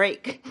took a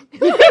break.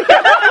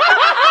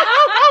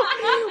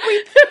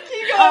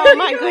 Oh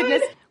my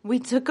goodness. We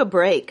took a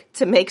break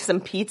to make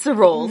some pizza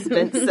rolls,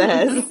 Vince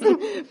says.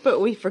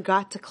 But we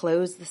forgot to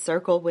close the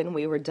circle when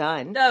we were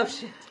done. Oh,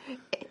 shit.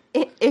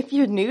 If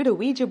you're new to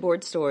Ouija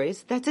board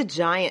stories, that's a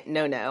giant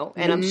no-no.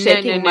 And I'm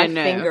shaking my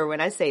finger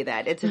when I say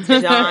that. It's a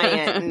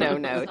giant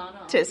no-no.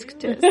 Tisk,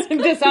 tisk.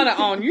 Dishonor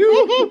on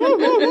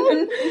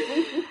you.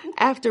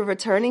 After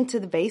returning to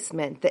the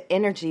basement, the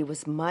energy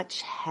was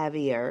much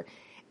heavier,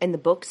 and the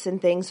books and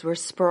things were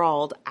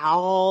sprawled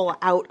all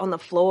out on the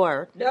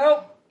floor.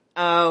 Nope.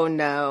 Oh,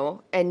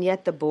 no. And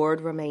yet the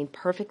board remained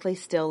perfectly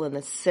still in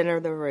the center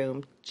of the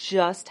room,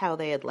 just how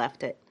they had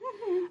left it.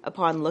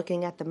 Upon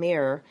looking at the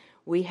mirror,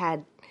 we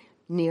had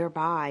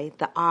nearby,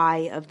 the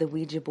eye of the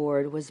Ouija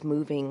board was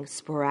moving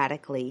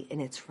sporadically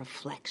in its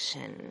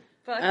reflection.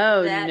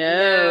 Oh,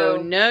 no.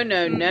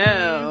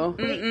 No.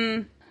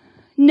 Mm-mm.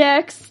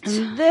 Next.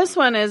 This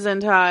one is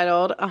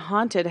entitled A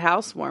Haunted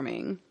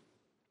Housewarming.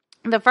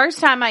 The first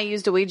time I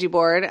used a Ouija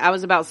board, I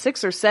was about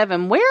 6 or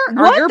 7. Where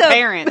are your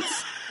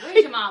parents?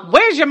 Where's your mama?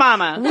 Where's your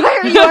mama? Why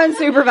are you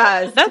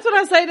unsupervised? That's what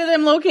I say to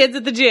them little kids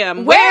at the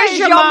gym. Where's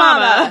your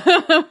mama?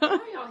 Why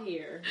are y'all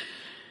here?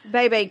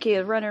 Baby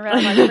kids running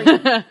around like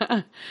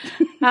freaking.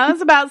 I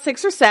was about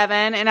 6 or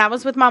 7, and I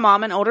was with my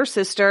mom and older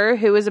sister,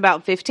 who was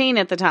about 15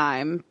 at the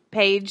time.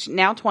 Paige,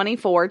 now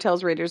 24,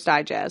 tells Reader's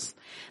Digest.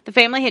 The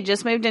family had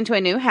just moved into a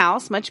new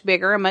house, much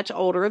bigger and much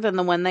older than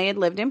the one they had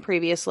lived in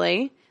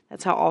previously.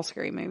 That's how all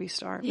scary movies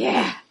start.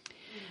 Yeah.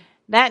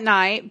 That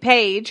night,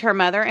 Paige, her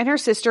mother, and her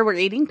sister were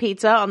eating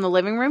pizza on the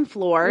living room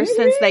floor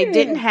since they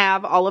didn't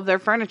have all of their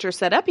furniture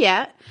set up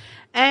yet.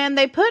 And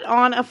they put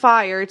on a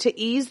fire to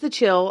ease the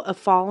chill of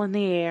fall in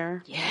the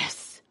air.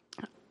 Yes.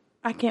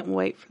 I can't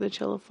wait for the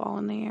chill of fall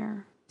in the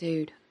air.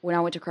 Dude, when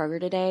I went to Kroger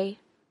today,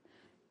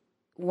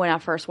 when I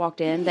first walked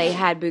in, they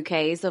had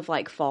bouquets of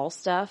like fall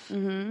stuff.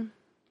 Mm-hmm.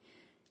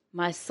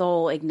 My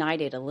soul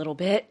ignited a little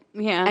bit.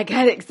 Yeah. I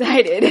got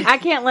excited. I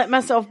can't let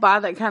myself buy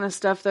that kind of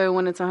stuff, though,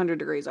 when it's 100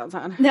 degrees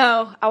outside.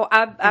 No,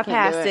 I can't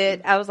passed do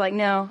it. it. I was like,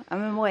 no, I'm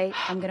going to wait.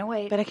 I'm going to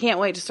wait. But I can't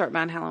wait to start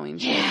buying Halloween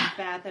shit. Yeah.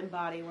 Bath and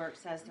Body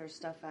Works has their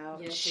stuff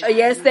out.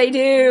 Yes, they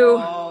do.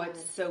 Oh,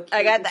 it's so cute.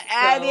 I got the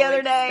ad the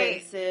other day.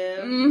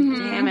 Expensive.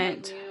 Damn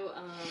it. New,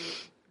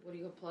 what do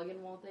you call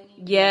plug-in wall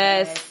thingy?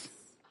 Yes.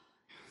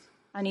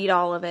 I need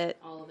all of it.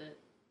 All of it.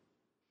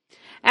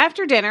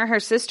 After dinner, her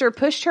sister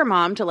pushed her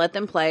mom to let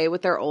them play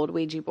with their old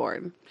Ouija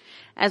board.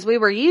 As we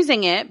were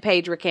using it,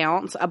 Paige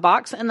recounts, a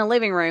box in the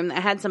living room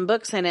that had some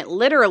books in it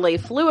literally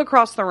flew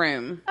across the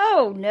room.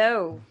 Oh,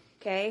 no.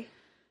 Okay.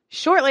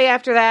 Shortly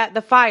after that,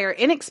 the fire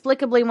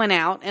inexplicably went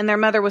out, and their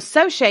mother was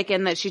so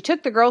shaken that she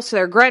took the girls to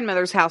their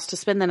grandmother's house to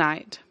spend the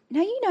night.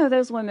 Now, you know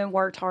those women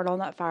worked hard on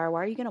that fire.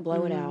 Why are you going to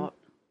blow it out?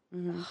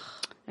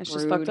 It's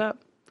just Rude. fucked up.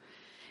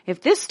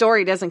 If this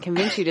story doesn't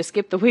convince you to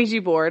skip the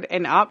Ouija board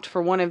and opt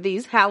for one of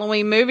these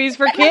Halloween movies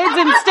for kids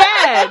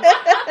instead.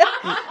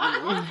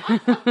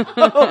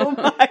 Oh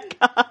my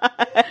God.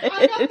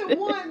 I got the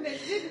one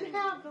that didn't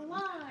have the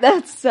line.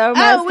 That's so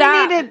messed We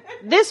up. needed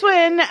this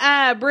one,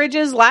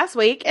 bridges last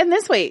week and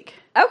this week.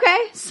 Okay.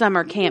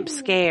 Summer Camp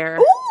Scare.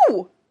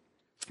 Ooh.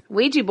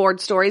 Ouija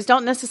board stories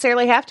don't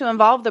necessarily have to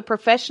involve the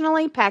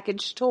professionally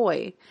packaged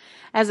toy.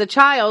 As a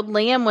child,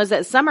 Liam was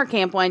at summer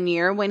camp one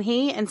year when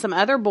he and some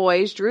other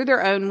boys drew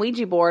their own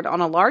Ouija board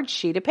on a large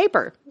sheet of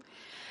paper.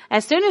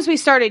 As soon as we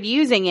started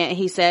using it,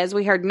 he says,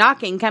 we heard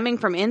knocking coming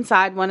from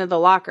inside one of the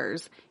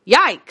lockers.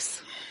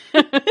 Yikes!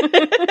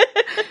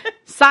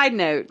 Side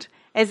note,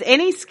 as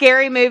any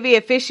scary movie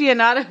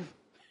aficionado...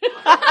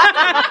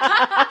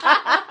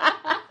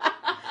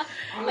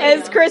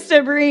 As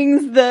Krista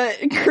brings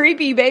the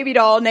creepy baby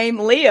doll named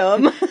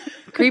Liam.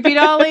 Creepy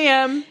doll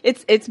Liam.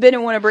 It's been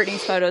in one of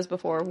Brittany's photos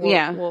before.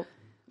 Yeah. We'll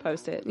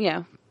post it.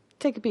 Yeah.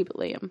 Take a peep at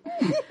Liam.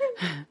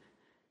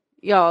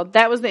 Y'all,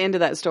 that was the end of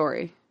that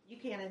story. You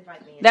can't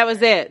invite me. That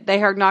was it. They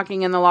heard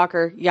knocking in the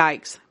locker.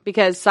 Yikes.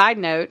 Because, side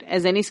note,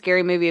 as any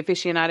scary movie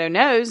aficionado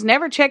knows,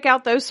 never check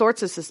out those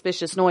sorts of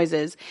suspicious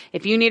noises.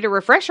 If you need a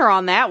refresher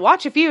on that,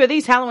 watch a few of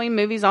these Halloween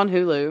movies on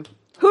Hulu.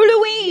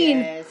 Halloween.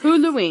 Yes.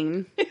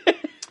 Huluween.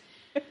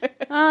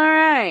 All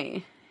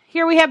right.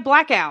 Here we have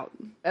Blackout.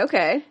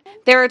 Okay.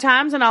 There are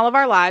times in all of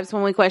our lives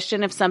when we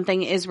question if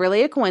something is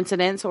really a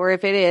coincidence or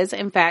if it is,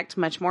 in fact,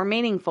 much more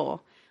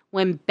meaningful.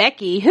 When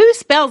Becky, who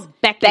spells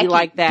Becky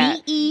like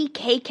that?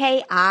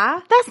 Bekki.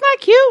 That's not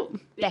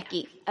cute.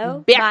 Becky. Oh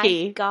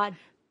Becky. my God.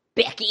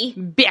 Becky.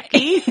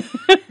 Becky.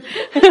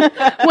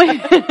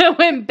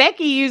 when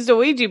Becky used a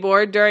Ouija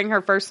board during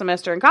her first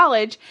semester in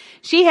college,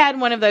 she had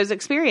one of those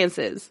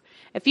experiences.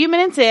 A few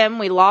minutes in,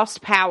 we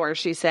lost power,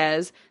 she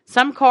says.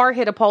 Some car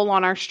hit a pole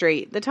on our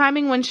street. The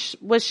timing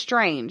was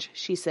strange,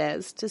 she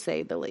says, to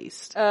say the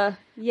least. Yeah.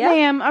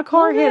 Ma'am, a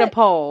car hit a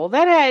pole.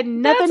 That had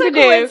nothing That's to a do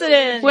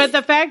coincidence. with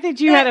the fact that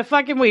you had a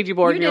fucking Ouija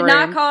board You in your did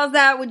room. not cause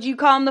that. Would you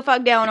calm the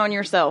fuck down on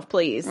yourself,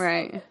 please?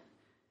 Right.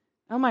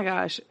 Oh my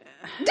gosh.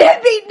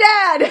 Deadbeat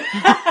dad.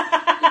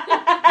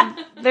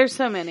 There's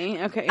so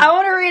many. Okay. I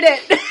want to read it.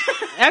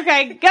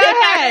 Okay, go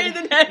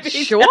ahead.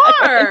 Sure. Go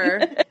for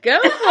it.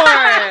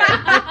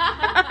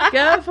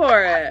 Go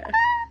for it.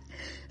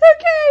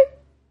 Okay.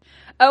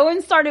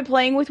 Owen started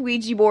playing with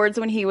Ouija boards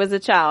when he was a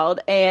child,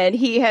 and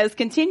he has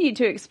continued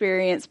to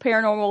experience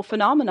paranormal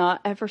phenomena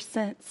ever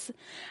since.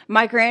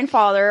 My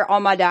grandfather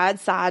on my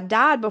dad's side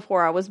died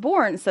before I was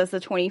born, says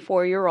the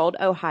 24-year-old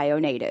Ohio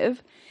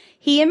native.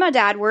 He and my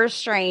dad were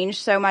estranged,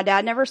 so my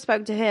dad never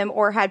spoke to him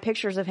or had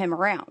pictures of him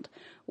around.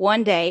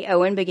 One day,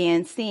 Owen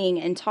began seeing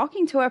and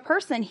talking to a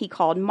person he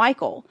called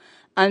Michael.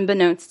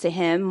 Unbeknownst to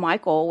him,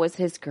 Michael was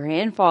his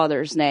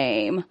grandfather's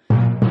name.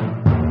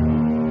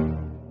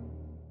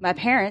 My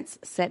parents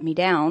set me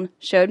down,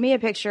 showed me a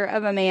picture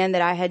of a man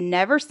that I had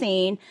never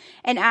seen,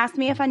 and asked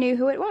me if I knew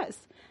who it was.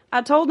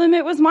 I told them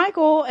it was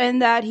Michael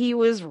and that he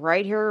was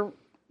right here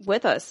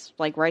with us,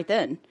 like right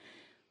then.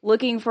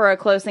 Looking for a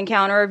close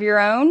encounter of your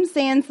own,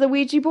 sans the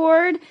Ouija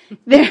board?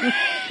 These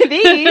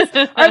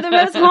are the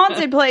most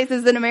haunted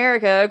places in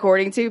America,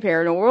 according to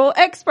paranormal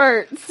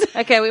experts.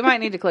 Okay, we might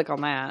need to click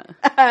on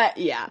that.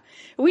 Yeah.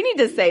 We need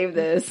to save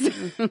this.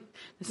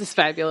 This is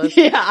fabulous.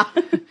 Yeah.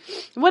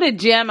 What a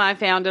gem I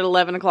found at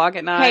 11 o'clock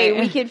at night.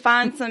 Hey, we could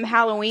find some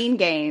Halloween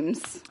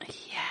games.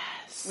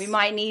 Yes. We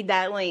might need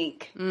that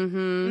link.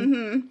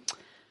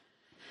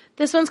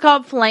 This one's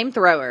called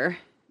Flamethrower.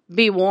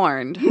 Be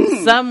warned,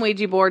 some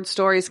Ouija board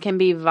stories can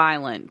be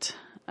violent.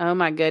 Oh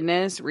my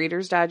goodness,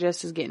 Reader's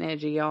Digest is getting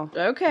edgy, y'all.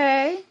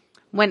 Okay.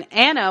 When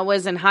Anna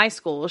was in high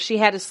school, she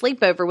had a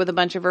sleepover with a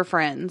bunch of her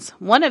friends.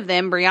 One of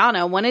them,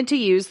 Brianna, wanted to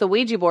use the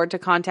Ouija board to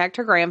contact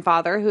her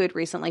grandfather, who had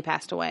recently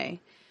passed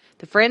away.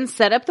 The friends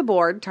set up the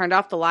board, turned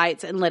off the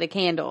lights, and lit a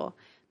candle.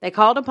 They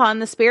called upon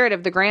the spirit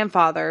of the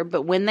grandfather,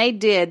 but when they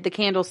did, the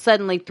candle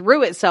suddenly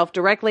threw itself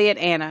directly at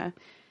Anna.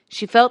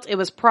 She felt it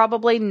was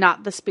probably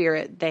not the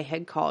spirit they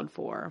had called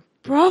for.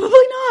 Probably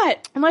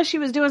not. Unless she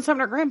was doing something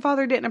her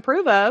grandfather didn't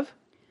approve of.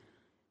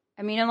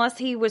 I mean, unless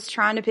he was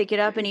trying to pick it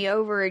up and he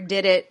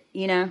overdid it,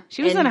 you know.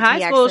 She was and in high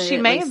he school. She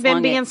may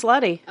accidentally have been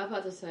slung being it. slutty. I was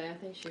about to say, I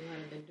think she might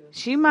have been doing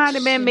She might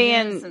have been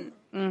being...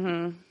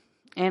 Innocent.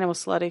 Anna was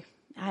slutty.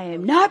 I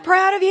am not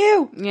proud of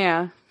you.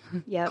 Yeah.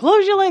 Yep.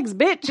 Close your legs,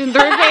 bitch, and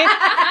throw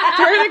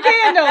the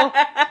candle.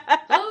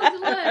 Close the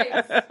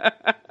legs.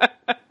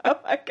 Oh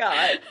my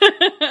God.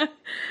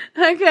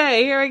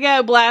 Okay, here we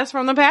go. Blast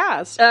from the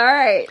past. All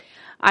right.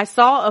 I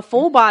saw a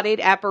full-bodied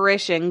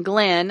apparition.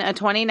 Glenn, a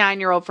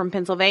 29-year-old from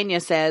Pennsylvania,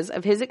 says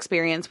of his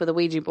experience with a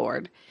Ouija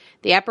board.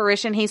 The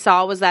apparition he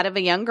saw was that of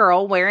a young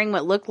girl wearing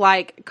what looked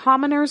like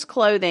commoner's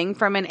clothing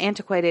from an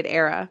antiquated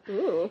era.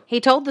 Ooh. He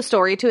told the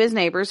story to his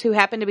neighbors, who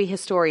happened to be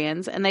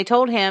historians, and they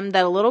told him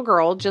that a little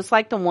girl, just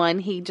like the one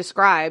he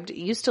described,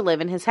 used to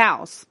live in his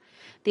house.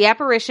 The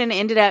apparition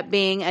ended up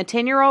being a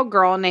 10-year-old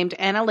girl named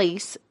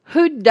Annalise,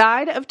 who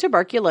died of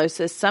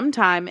tuberculosis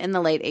sometime in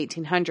the late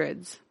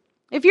 1800s.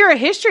 If you're a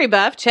history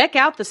buff, check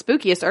out the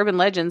spookiest urban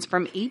legends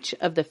from each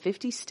of the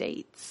 50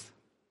 states.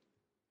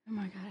 Oh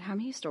my God, how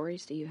many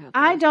stories do you have?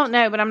 I don't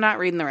know, but I'm not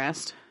reading the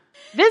rest.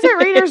 Visit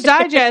Reader's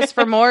Digest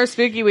for more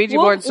spooky Ouija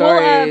board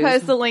stories. We'll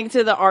post the link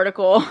to the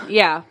article.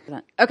 Yeah.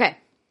 Okay.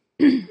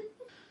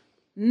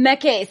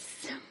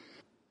 Mekes.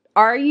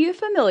 Are you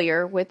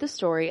familiar with the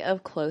story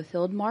of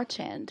Clothild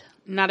Marchand?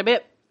 Not a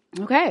bit.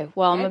 Okay,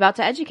 well, I'm about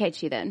to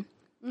educate you then.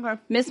 Okay.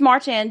 Miss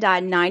Marchand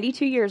died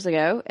 92 years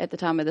ago at the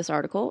time of this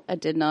article. I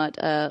did not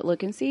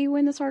look and see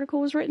when this article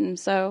was written,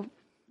 so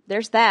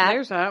there's that.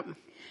 There's that.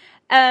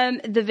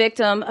 The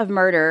victim of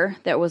murder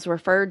that was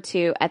referred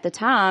to at the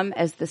time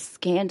as the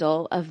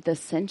scandal of the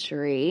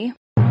century.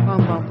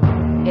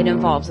 It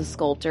involves a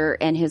sculptor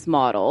and his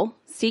model,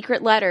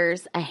 secret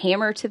letters, a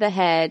hammer to the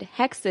head,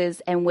 hexes,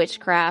 and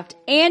witchcraft,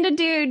 and a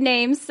dude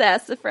named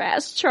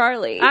Sassafras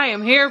Charlie. I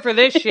am here for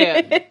this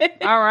shit.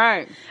 All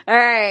right. All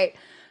right.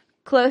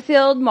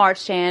 Clothild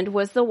Marchand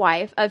was the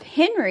wife of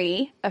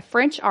Henry, a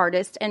French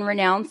artist and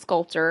renowned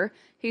sculptor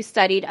who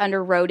studied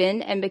under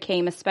Rodin and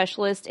became a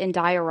specialist in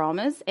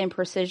dioramas and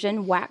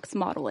precision wax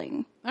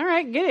modeling. All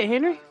right. Get it,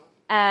 Henry.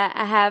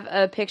 I have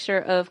a picture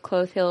of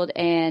Clothild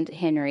and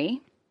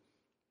Henry.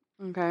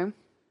 Okay.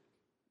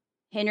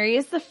 Henry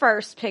is the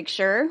first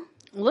picture.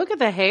 Look at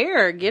the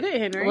hair. Get it,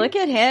 Henry. Look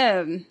at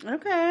him.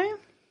 Okay.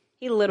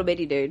 He's a little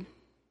bitty dude.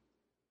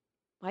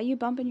 Why are you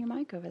bumping your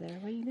mic over there?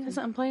 What are you doing? Because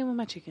I'm playing with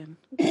my chicken.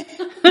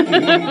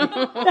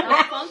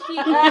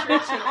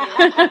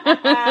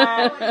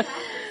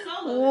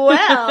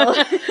 Well,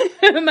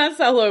 my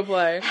solo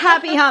play.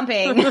 happy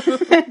humping.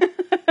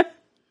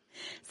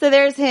 So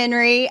there's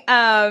Henry.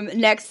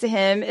 Next to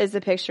him is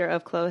a picture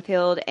of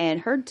Clothild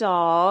and her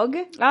dog.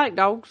 I like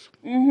dogs.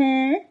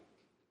 Mm-hmm.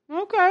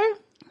 Okay.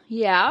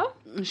 Yeah.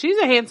 She's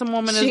a handsome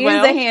woman as She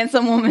well. is a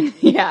handsome woman.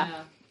 Yeah.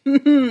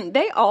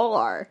 They all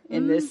are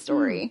in this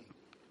story.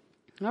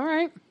 All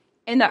right.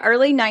 In the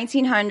early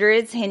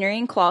 1900s, Henry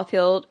and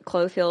Clothild,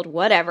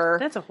 whatever.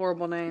 That's a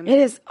horrible name. It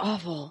is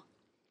awful.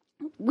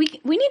 We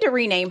need to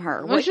rename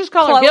her. Let's just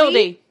call her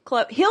Hildy.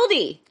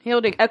 Hildy.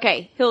 Hildy.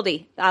 Okay,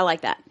 Hildy. I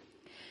like that.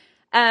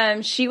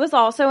 She was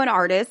also an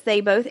artist.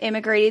 They both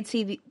immigrated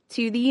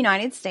to the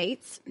United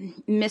States.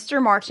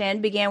 Mr.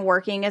 Marchand began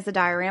working as a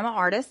diorama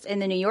artist in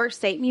the New York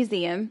State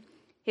Museum.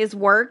 His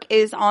work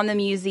is on the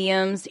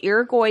museum's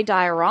Iroquois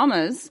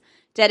dioramas,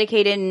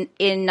 dedicated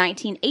in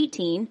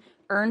 1918,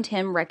 earned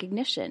him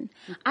recognition.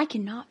 I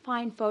cannot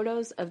find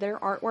photos of their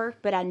artwork,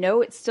 but I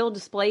know it's still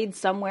displayed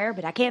somewhere,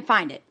 but I can't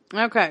find it.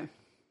 Okay.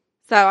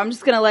 So I'm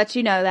just going to let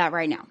you know that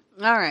right now.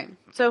 All right.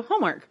 So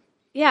homework.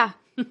 Yeah.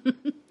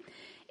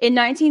 In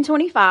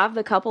 1925,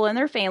 the couple and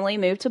their family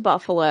moved to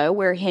Buffalo,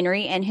 where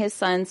Henry and his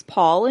sons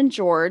Paul and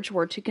George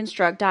were to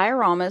construct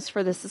dioramas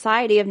for the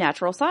Society of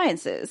Natural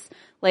Sciences,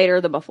 later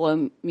the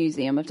Buffalo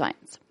Museum of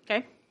Science.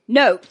 Okay.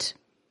 Note,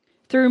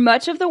 through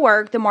much of the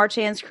work the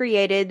Marchands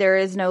created, there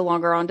is no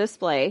longer on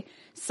display.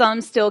 Some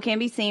still can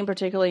be seen,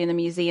 particularly in the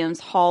museum's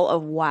Hall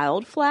of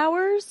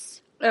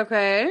Wildflowers.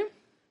 Okay.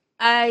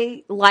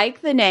 I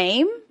like the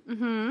name.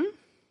 Mm-hmm.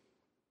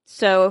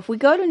 So if we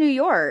go to New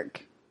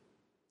York,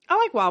 I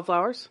like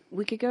wildflowers.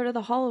 we could go to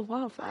the Hall of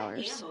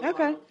Wildflowers.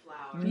 Okay.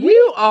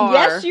 You are.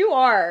 Yes, you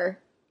are.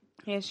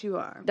 Yes, you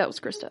are. That was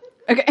Krista.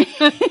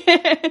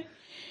 Okay.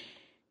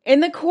 In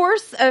the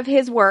course of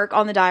his work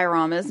on the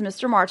dioramas,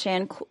 Mr.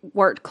 Marchand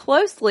worked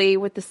closely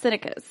with the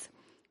Senecas,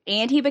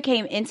 and he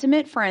became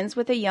intimate friends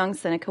with a young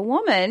Seneca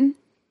woman,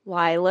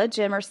 Lila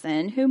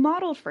Jimerson, who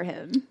modeled for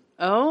him.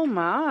 Oh,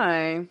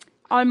 my.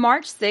 On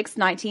March 6,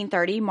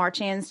 1930,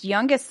 Marchand's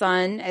youngest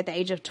son, at the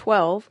age of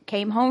 12,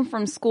 came home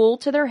from school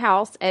to their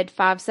house at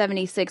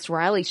 576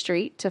 Riley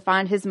Street to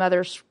find his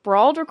mother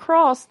sprawled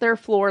across their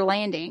floor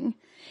landing.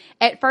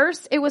 At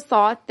first, it was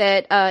thought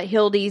that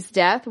Hildy's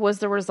death was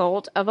the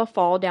result of a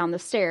fall down the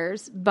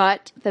stairs,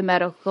 but the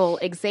medical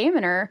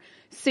examiner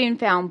soon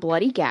found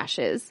bloody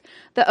gashes,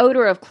 the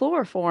odor of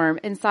chloroform,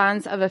 and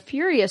signs of a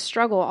furious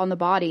struggle on the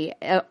body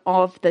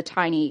of the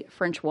tiny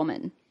French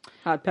woman.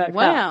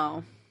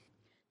 Wow.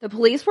 The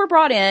police were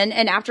brought in,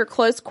 and after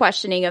close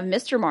questioning of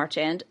Mr.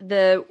 Marchand,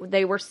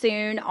 they were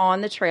soon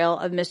on the trail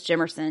of Miss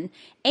Jimerson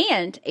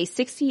and a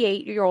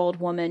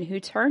 68-year-old woman who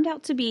turned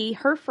out to be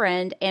her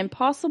friend and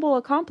possible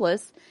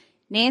accomplice,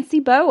 Nancy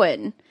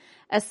Bowen,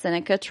 a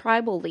Seneca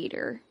tribal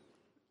leader.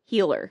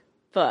 Healer.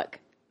 Fuck.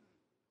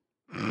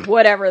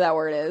 Whatever that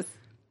word is.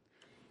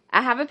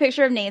 I have a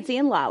picture of Nancy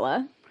and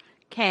Lila.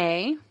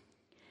 Okay.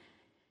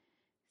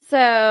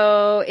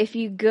 So, if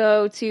you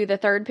go to the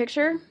third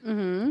picture,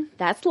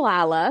 that's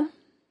Lila.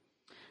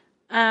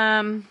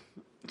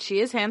 She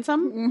is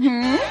handsome.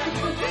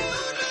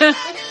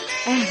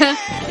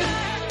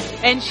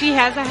 And she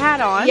has a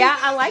hat on. Yeah,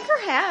 I like her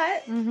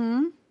hat.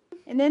 Mm-hmm.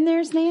 And then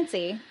there's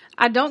Nancy.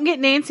 I don't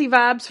get Nancy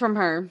vibes from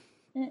her.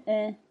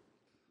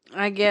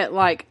 I get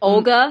like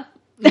Olga.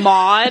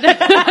 Maud.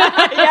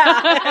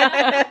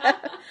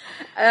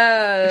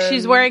 Yeah.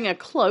 She's wearing a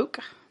cloak.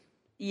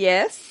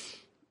 Yes.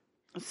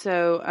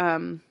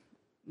 So,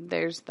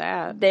 there's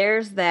that.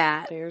 There's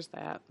that. There's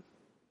that.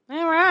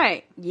 All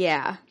right.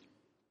 Yeah.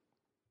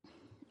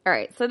 All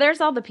right, so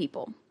there's all the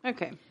people.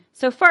 Okay.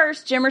 So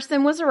first,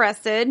 Jimerson was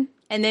arrested,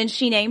 and then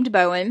she named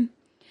Bowen.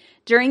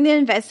 During the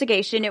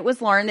investigation, it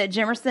was learned that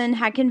Jimerson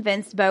had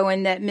convinced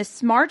Bowen that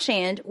Miss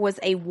Marchand was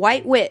a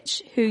white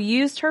witch who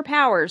used her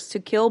powers to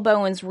kill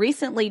Bowen's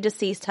recently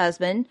deceased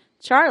husband,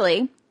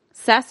 Charlie,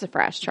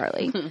 Sassafras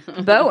Charlie,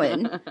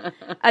 Bowen,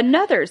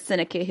 another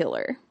Seneca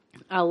healer.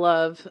 I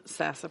love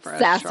Sassafras.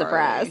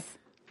 Sassafras.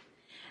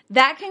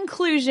 That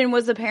conclusion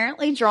was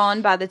apparently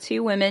drawn by the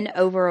two women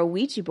over a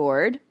Ouija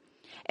board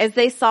as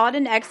they sought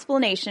an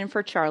explanation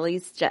for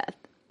Charlie's death.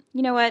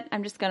 You know what?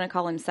 I'm just going to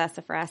call him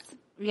Sassafras.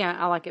 Yeah,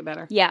 I like it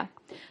better. Yeah.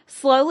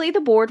 Slowly,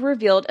 the board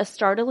revealed a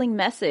startling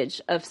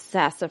message of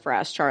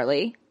Sassafras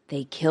Charlie.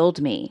 They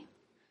killed me.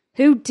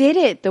 Who did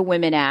it? The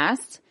women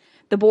asked.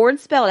 The board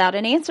spelled out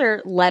an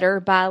answer letter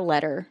by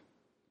letter.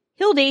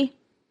 Hildy.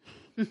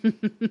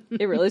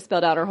 It really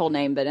spelled out her whole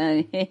name, but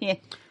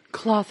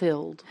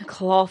Clothild.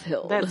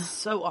 Clothild. That's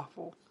so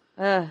awful.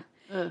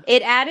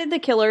 It added the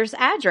killer's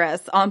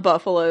address on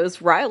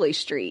Buffalo's Riley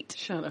Street.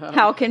 Shut up.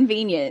 How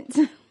convenient.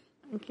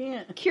 I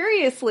can't.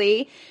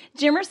 Curiously,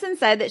 Jimerson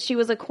said that she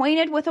was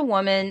acquainted with a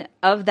woman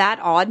of that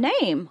odd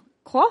name,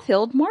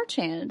 Clothild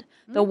Marchand,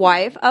 the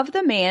wife of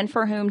the man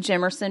for whom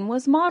Jimerson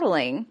was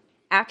modeling.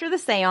 After the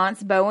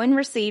seance, Bowen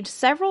received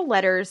several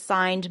letters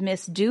signed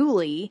Miss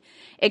Dooley,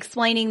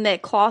 explaining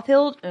that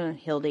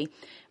Hildy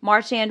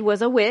Marchand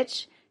was a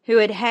witch who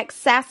had hexed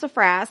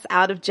Sassafras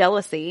out of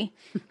jealousy.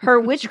 Her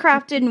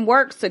witchcraft didn't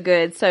work so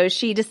good, so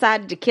she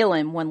decided to kill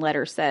him, one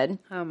letter said.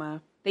 Oh, my.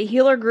 The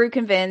healer grew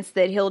convinced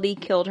that Hildy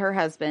killed her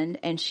husband,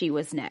 and she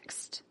was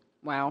next.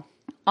 Wow.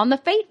 On the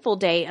fateful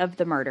day of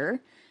the murder,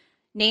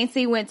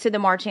 Nancy went to the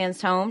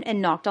Marchands' home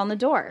and knocked on the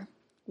door.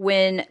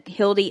 When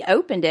Hildy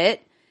opened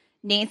it,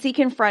 Nancy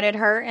confronted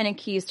her and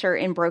accused her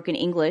in broken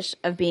English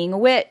of being a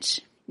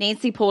witch.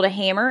 Nancy pulled a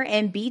hammer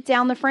and beat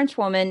down the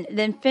Frenchwoman,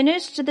 then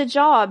finished the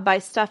job by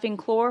stuffing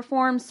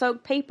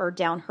chloroform-soaked paper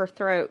down her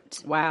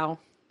throat. Wow.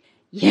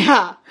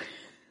 Yeah.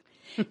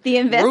 The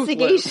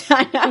investigation,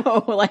 I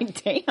know,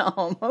 like,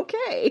 damn,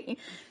 okay.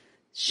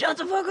 Shut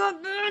the fuck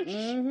up, bitch!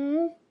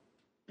 Mm-hmm.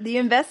 The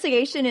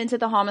investigation into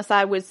the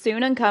homicide would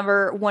soon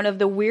uncover one of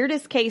the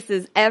weirdest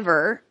cases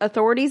ever.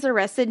 Authorities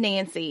arrested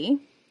Nancy.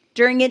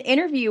 During an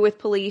interview with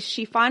police,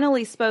 she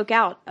finally spoke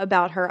out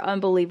about her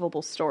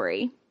unbelievable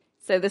story.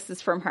 So this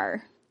is from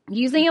her.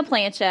 Using a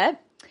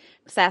planchette,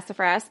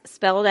 Sassafras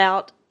spelled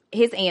out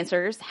his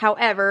answers.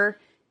 However,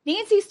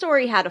 Nancy's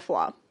story had a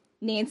flaw.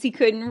 Nancy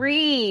couldn't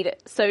read,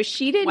 so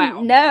she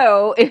didn't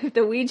know if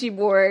the Ouija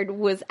board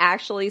was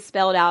actually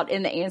spelled out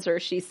in the answer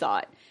she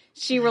sought.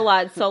 She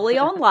relied solely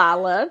on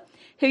Lila,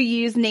 who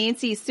used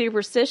Nancy's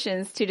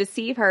superstitions to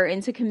deceive her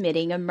into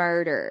committing a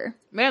murder.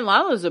 Man,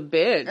 Lila's a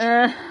bitch.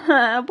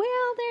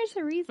 Well, there's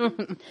a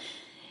reason.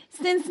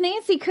 Since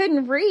Nancy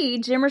couldn't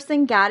read,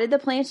 Jimerson guided the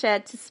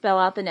planchette to spell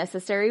out the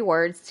necessary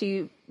words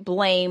to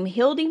blame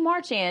Hildy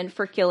Marchand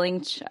for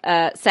killing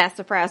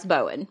Sassafras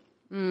Bowen.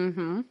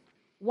 Mm-hmm.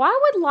 Why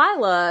would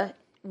Lila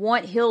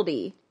want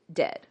Hildy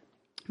dead?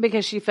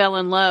 Because she fell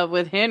in love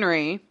with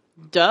Henry.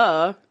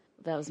 Duh.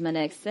 That was my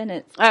next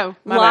sentence. Oh,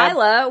 my bad.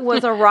 Lila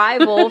was a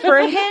rival for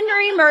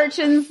Henry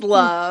Merchant's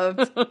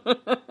love.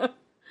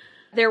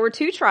 There were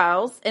two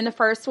trials. In the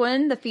first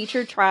one, the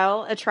featured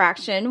trial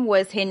attraction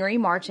was Henry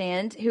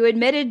Marchand, who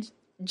admitted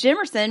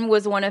Jimerson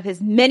was one of his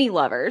many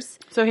lovers.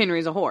 So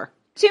Henry's a whore.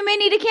 Too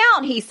many to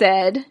count, he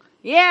said.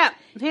 Yeah,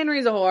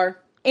 Henry's a whore.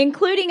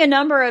 Including a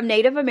number of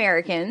Native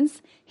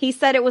Americans. He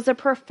said it was a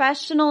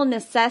professional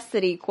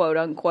necessity, quote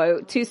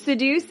unquote, to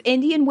seduce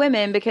Indian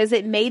women because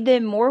it made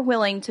them more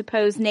willing to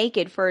pose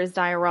naked for his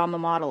diorama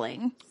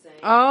modeling.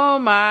 Oh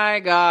my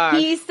gosh.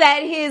 He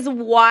said his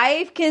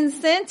wife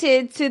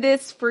consented to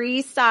this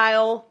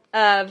freestyle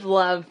of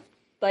love.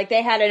 Like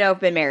they had an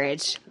open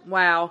marriage.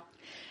 Wow.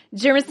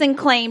 Jimerson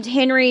claimed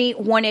Henry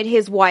wanted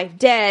his wife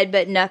dead,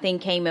 but nothing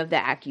came of the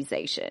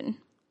accusation.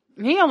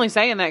 He only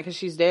saying that because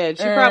she's dead.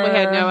 She probably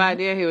had no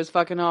idea he was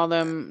fucking all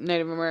them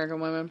Native American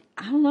women.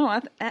 I don't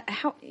know.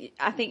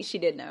 I think she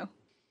did know.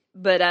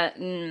 But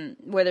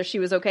whether she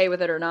was okay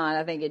with it or not,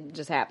 I think it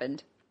just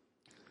happened.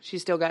 She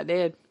still got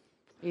dead.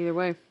 Either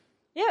way.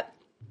 Yep.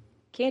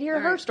 Can't hear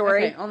All her right.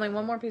 story. Okay, only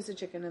one more piece of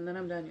chicken and then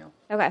I'm done, y'all.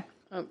 Okay.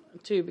 Oh,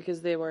 two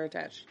because they were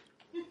attached.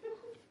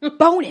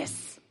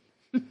 Bonus.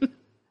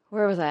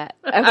 Where was that?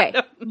 Okay.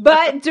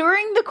 But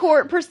during the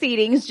court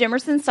proceedings,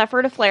 Jimerson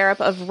suffered a flare-up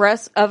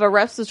of a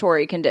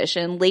respiratory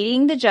condition,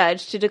 leading the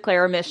judge to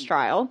declare a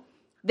mistrial.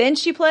 Then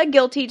she pled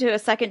guilty to a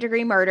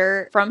second-degree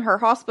murder from her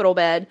hospital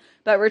bed,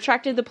 but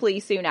retracted the plea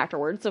soon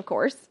afterwards, of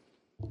course.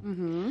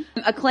 Mm-hmm.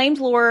 Acclaimed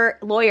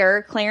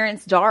lawyer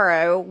Clarence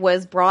Darrow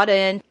was brought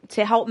in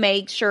to help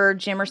make sure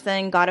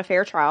Jimerson got a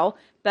fair trial,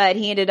 but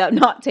he ended up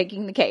not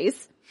taking the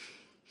case.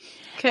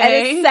 Okay.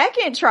 At his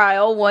second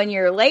trial, 1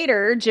 year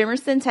later,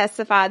 Jimerson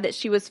testified that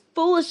she was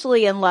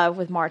foolishly in love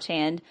with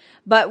Marchand,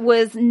 but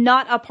was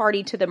not a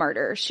party to the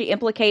murder. She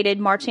implicated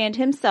Marchand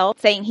himself,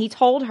 saying he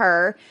told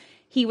her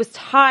he was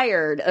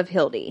tired of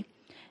Hildy.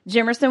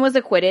 Jimerson was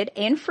acquitted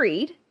and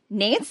freed.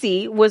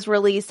 Nancy was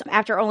released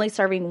after only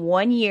serving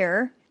 1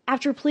 year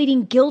after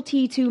pleading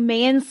guilty to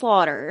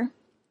manslaughter.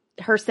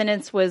 Her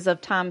sentence was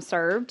of time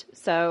served,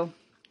 so...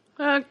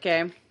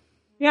 Okay.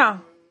 Yeah.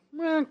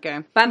 Okay.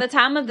 By the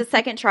time of the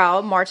second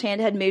trial, Marchand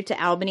had moved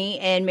to Albany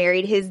and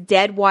married his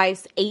dead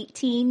wife's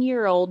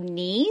 18-year-old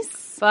niece.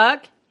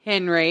 Fuck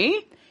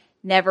Henry.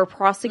 Never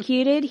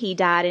prosecuted. He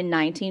died in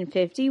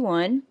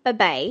 1951.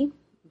 Bye-bye.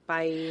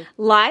 Bye.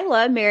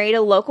 Lila married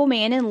a local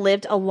man and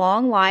lived a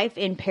long life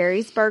in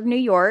Perrysburg, New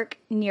York,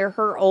 near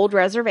her old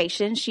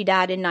reservation. She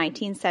died in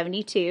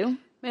 1972.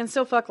 Man,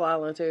 still fuck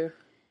Lila, too.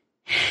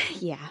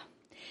 Yeah.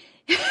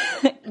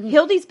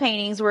 Hildy's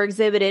paintings were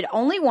exhibited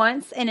only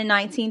once in a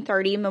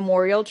 1930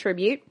 memorial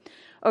tribute.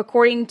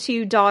 According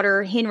to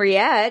daughter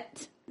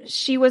Henriette,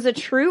 she was a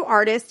true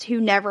artist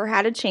who never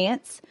had a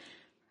chance.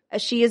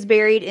 She is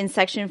buried in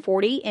Section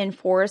 40 in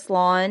Forest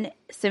Lawn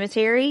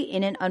Cemetery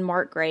in an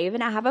unmarked grave,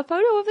 and I have a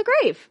photo of the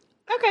grave.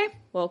 Okay.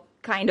 Well,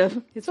 kind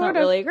of. It's Sort not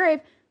of. really a grave,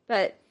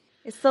 but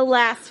it's the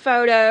last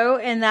photo,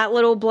 and that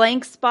little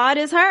blank spot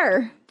is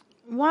her.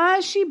 Why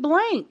is she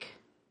blank?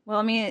 Well,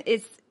 I mean,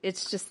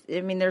 it's just,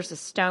 I mean, there's a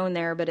stone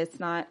there, but it's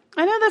not.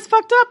 I know that's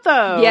fucked up,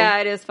 though. Yeah,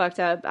 it is fucked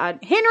up.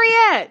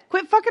 Henriette,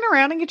 quit fucking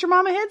around and get your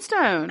mom a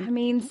headstone. I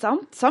mean,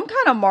 some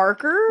kind of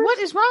marker. What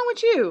is wrong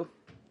with you?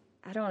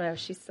 I don't know.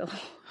 She's still.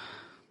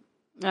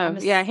 Oh,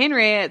 yeah,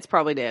 Henriette's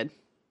probably dead.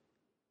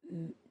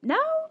 No.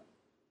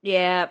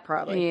 Yeah,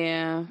 probably.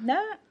 Yeah. No.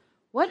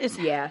 What is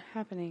Yeah.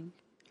 happening?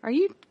 Are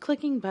you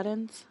clicking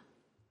buttons?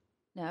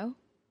 No.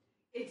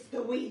 It's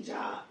the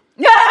Ouija.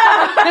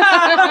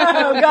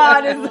 Oh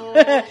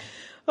God!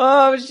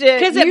 Oh shit!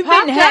 Because You've it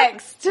popped been up,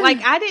 hexed.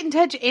 like I didn't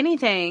touch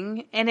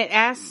anything, and it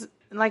asked,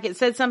 like it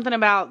said something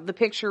about the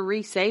picture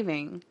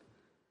resaving,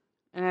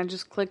 and I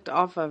just clicked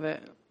off of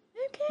it.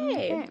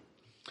 Okay.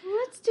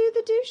 Let's do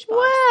the douchebox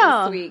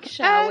Well, this week,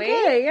 shall we?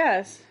 Okay,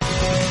 yes.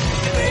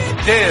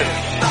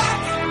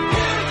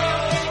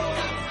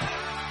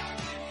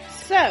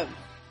 So,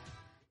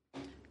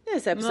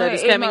 this episode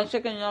is coming.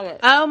 Chicken nugget.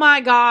 Oh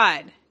my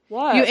God!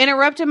 What? You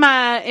interrupted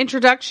my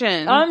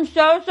introduction I'm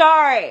so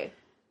sorry.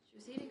 She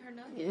was eating her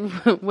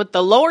nugget. with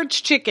the Lord's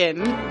chicken.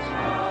 You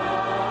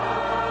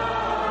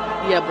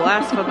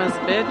blasphemous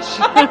bitch.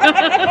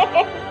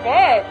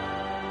 Hey.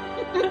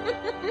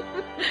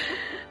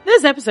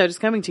 This episode is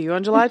coming to you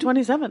on July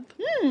 27th.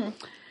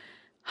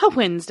 A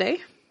Wednesday.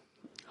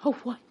 Oh,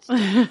 what?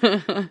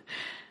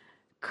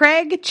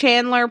 Craig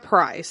Chandler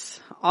Price,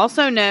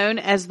 also known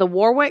as the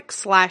Warwick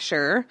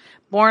Slasher,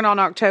 born on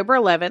October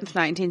 11th,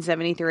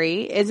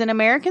 1973, is an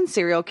American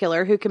serial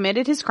killer who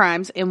committed his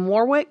crimes in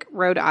Warwick,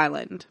 Rhode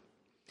Island.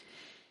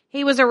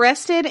 He was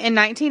arrested in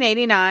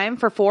 1989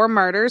 for 4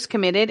 murders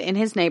committed in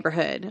his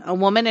neighborhood, a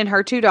woman and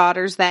her 2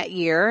 daughters that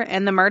year,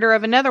 and the murder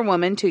of another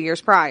woman 2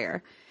 years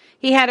prior.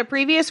 He had a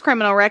previous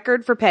criminal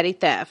record for petty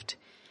theft.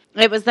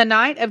 It was the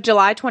night of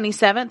July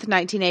 27th,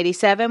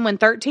 1987, when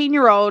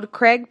 13-year-old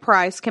Craig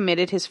Price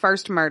committed his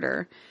first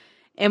murder.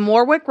 In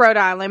Warwick, Rhode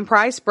Island,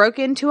 Price broke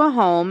into a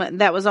home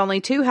that was only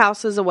 2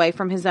 houses away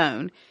from his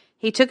own.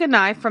 He took a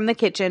knife from the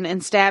kitchen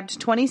and stabbed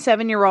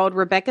 27-year-old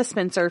Rebecca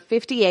Spencer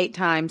 58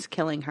 times,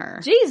 killing her.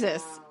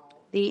 Jesus.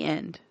 The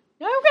end.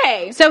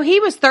 Okay. So he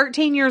was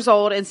 13 years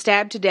old and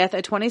stabbed to death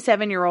a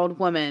 27-year-old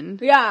woman.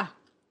 Yeah.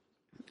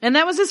 And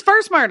that was his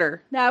first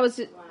murder. That was.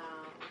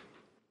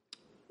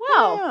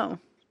 Well, Wow.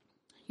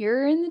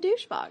 you're in the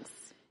douchebox.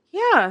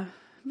 Yeah.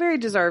 Very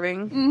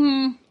deserving.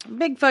 Mm-hmm.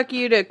 Big fuck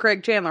you to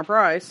Craig Chandler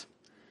Price,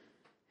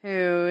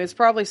 who is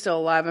probably still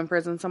alive in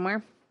prison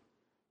somewhere.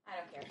 I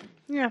don't care.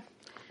 Yeah.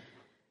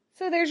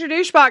 So there's your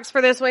douchebox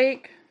for this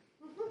week.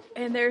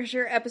 And there's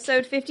your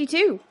episode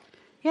 52.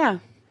 Yeah.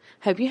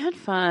 Hope you had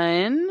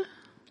fun.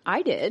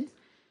 I did.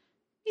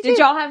 Did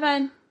y'all have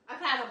fun? I've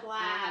had a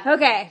blast.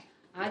 Okay.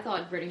 I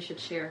thought Brittany should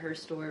share her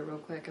story real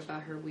quick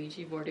about her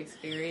Ouija board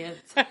experience.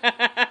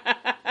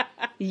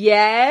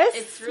 Yes.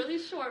 It's really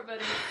short, but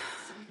it's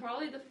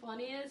probably the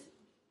funniest,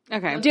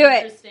 Okay. most Do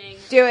it. interesting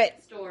Do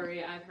it.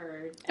 story I've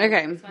heard.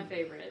 Okay. It's my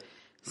favorite.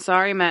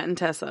 Sorry, Matt and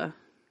Tessa.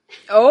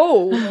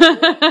 Oh.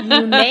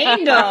 You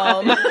named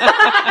them.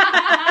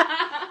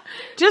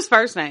 Just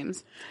first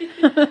names.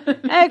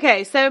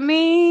 Okay, so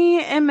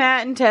me and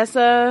Matt and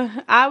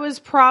Tessa, I was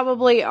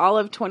probably all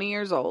of 20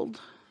 years old,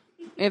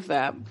 if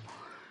that.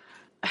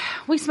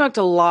 We smoked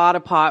a lot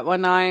of pot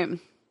one night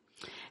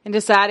and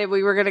decided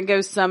we were going to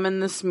go summon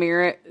the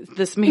spirit.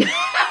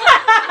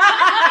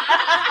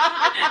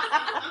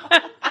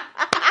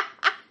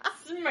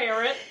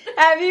 Spirit.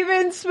 Have you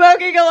been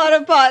smoking a lot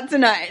of pot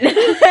tonight? No,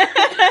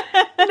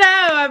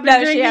 I've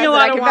been drinking a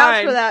lot I of can vouch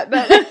wine. for that,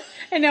 but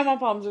And now my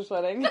palms are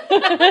sweating.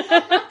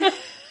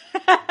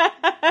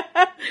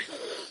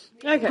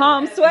 Okay.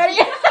 Mom sweaty.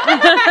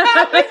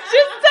 I was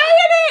just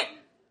saying it.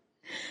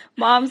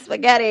 Mom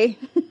spaghetti.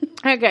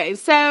 Okay,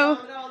 so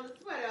On the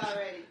sweater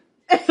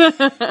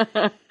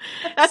already.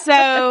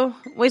 so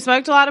we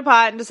smoked a lot of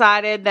pot and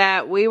decided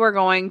that we were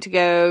going to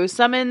go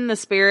summon the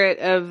spirit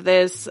of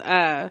this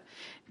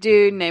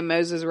dude named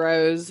Moses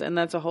Rose, and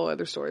that's a whole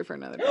other story for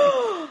another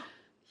day.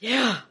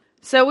 Yeah.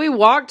 So we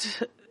walked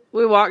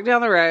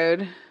down the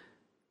road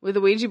with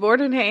a Ouija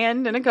board in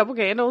hand and a couple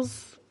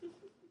candles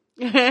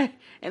and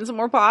some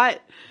more pot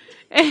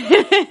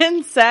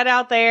and sat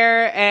out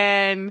there,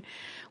 and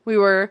we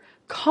were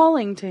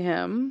calling to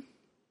him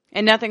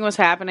and nothing was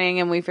happening,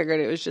 and we figured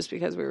it was just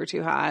because we were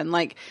too high. And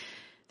like,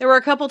 there were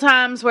a couple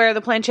times where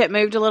the planchette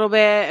moved a little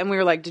bit and we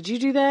were like, did you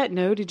do that?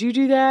 No, did you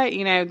do that?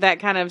 You know, that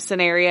kind of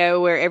scenario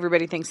where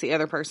everybody thinks the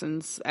other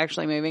person's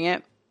actually moving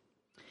it.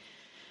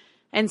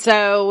 And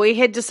so we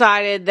had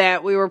decided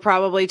that we were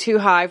probably too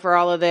high for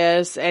all of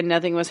this and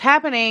nothing was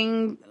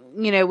happening.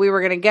 You know, we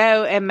were going to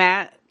go, and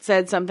Matt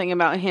said something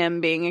about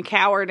him being a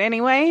coward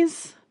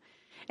anyways,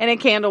 and a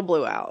candle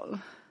blew out.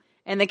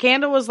 And the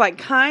candle was like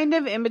kind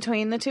of in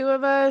between the two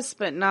of us,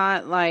 but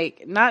not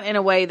in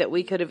a way that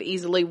we could have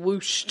easily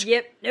whooshed.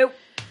 Yep. Nope.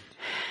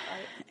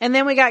 And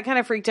then we got kind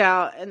of freaked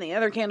out, and the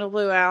other candle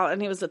blew out,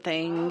 and it was a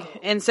thing.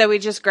 And so we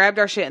just grabbed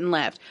our shit and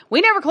left.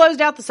 We never closed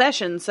out the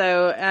session,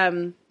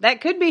 so that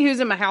could be who's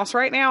in my house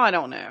right now. I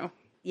don't know.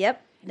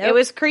 Yep. Nope. It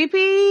was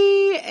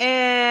creepy,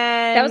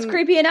 and that was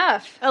creepy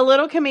enough. a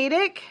little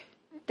comedic.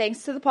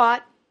 Thanks to the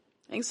pot.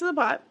 Thanks to the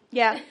pot.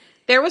 Yeah.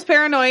 There was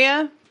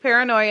paranoia.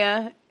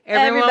 Everyone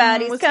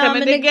Everybody's was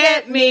coming to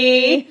get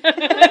me.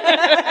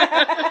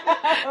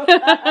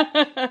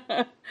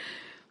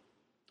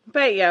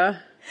 But yeah.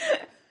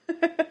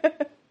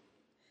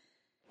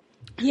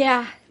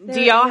 Yeah.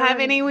 Do y'all have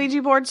any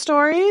Ouija board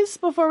stories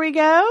before we go?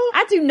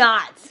 I do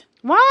not.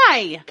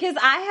 Why? Because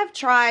I have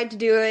tried to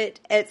do it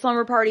at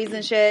slumber parties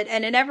and shit,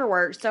 and it never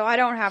works, so I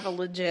don't have a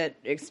legit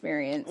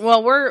experience.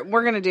 Well, we're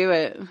going to do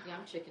it. Yeah,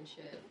 I'm chicken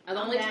shit. The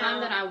only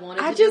time that I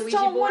wanted I to do just Ouija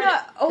don't board,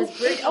 want to because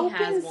Brittany has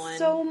open one.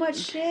 so much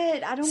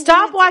shit. I don't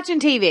Stop want watching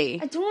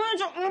TV. I don't want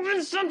to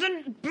open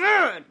something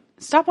bad.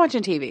 Stop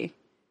watching TV.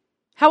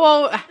 How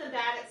old? The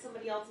dad at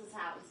somebody else's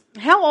house.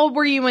 How old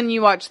were you when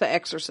you watched The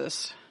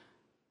Exorcist?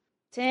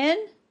 10?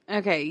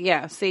 Okay,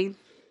 yeah. See,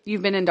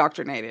 you've been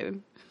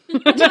indoctrinated.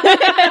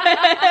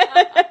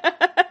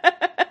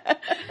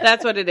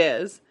 That's what it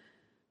is.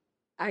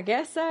 I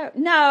guess so.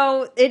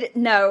 No,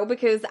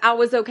 because I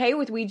was okay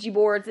with Ouija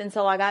boards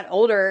until I got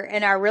older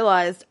and I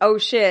realized, oh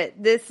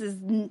shit, this is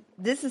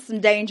some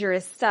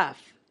dangerous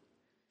stuff.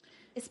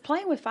 It's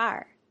playing with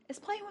fire. It's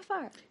playing with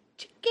fire.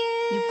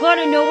 You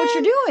gotta know what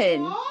you're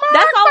doing.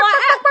 That's all I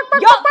ask.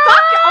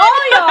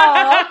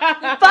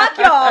 Y'all, fuck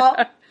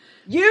y'all.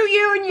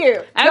 You, and you.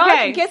 Y'all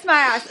Okay. can kiss my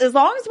ass. As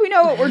long as we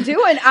know what we're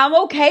doing, I'm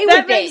okay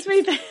That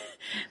with it.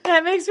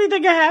 That makes me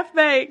think of Half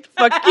Baked.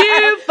 Fuck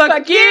you,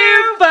 fuck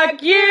you,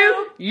 fuck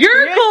you.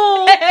 You're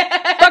cool.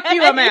 Fuck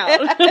you, I'm out.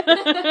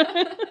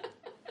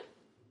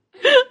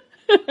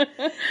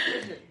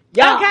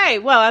 Yeah. Okay,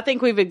 well, I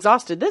think we've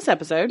exhausted this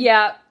episode.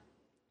 Yeah.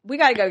 We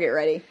gotta go get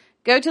ready.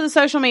 Go to the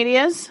social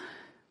medias.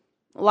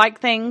 Like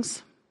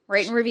things.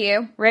 Rate and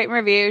review. Rate and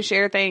review.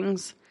 Share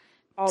things.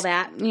 All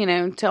that. You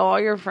know, tell all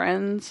your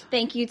friends.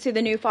 Thank you to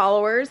the new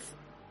followers.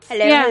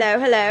 Hello, Yeah.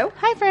 hello.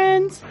 Hi,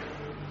 friends.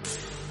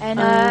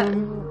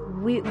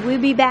 And we'll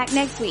be back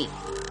next week.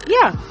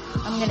 Yeah,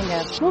 I'm gonna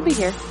go. we'll be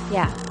here.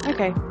 Yeah.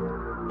 Okay.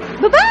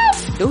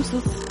 Bye-bye!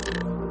 Deuces.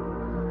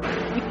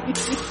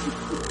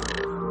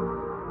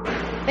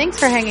 Thanks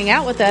for hanging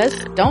out with us.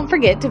 Don't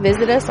forget to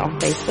visit us on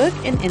Facebook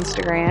and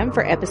Instagram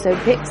for episode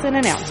pics and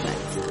announcements.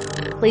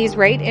 Please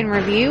rate and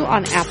review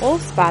on Apple,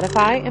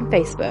 Spotify, and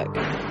Facebook.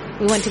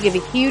 We want to give a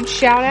huge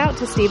shout out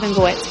to Stephen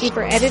Goetsky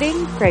for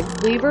editing, Craig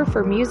Weaver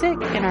for music,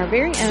 and our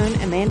very own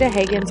Amanda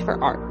Higgins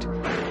for art.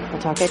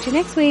 We'll talk at you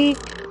next week.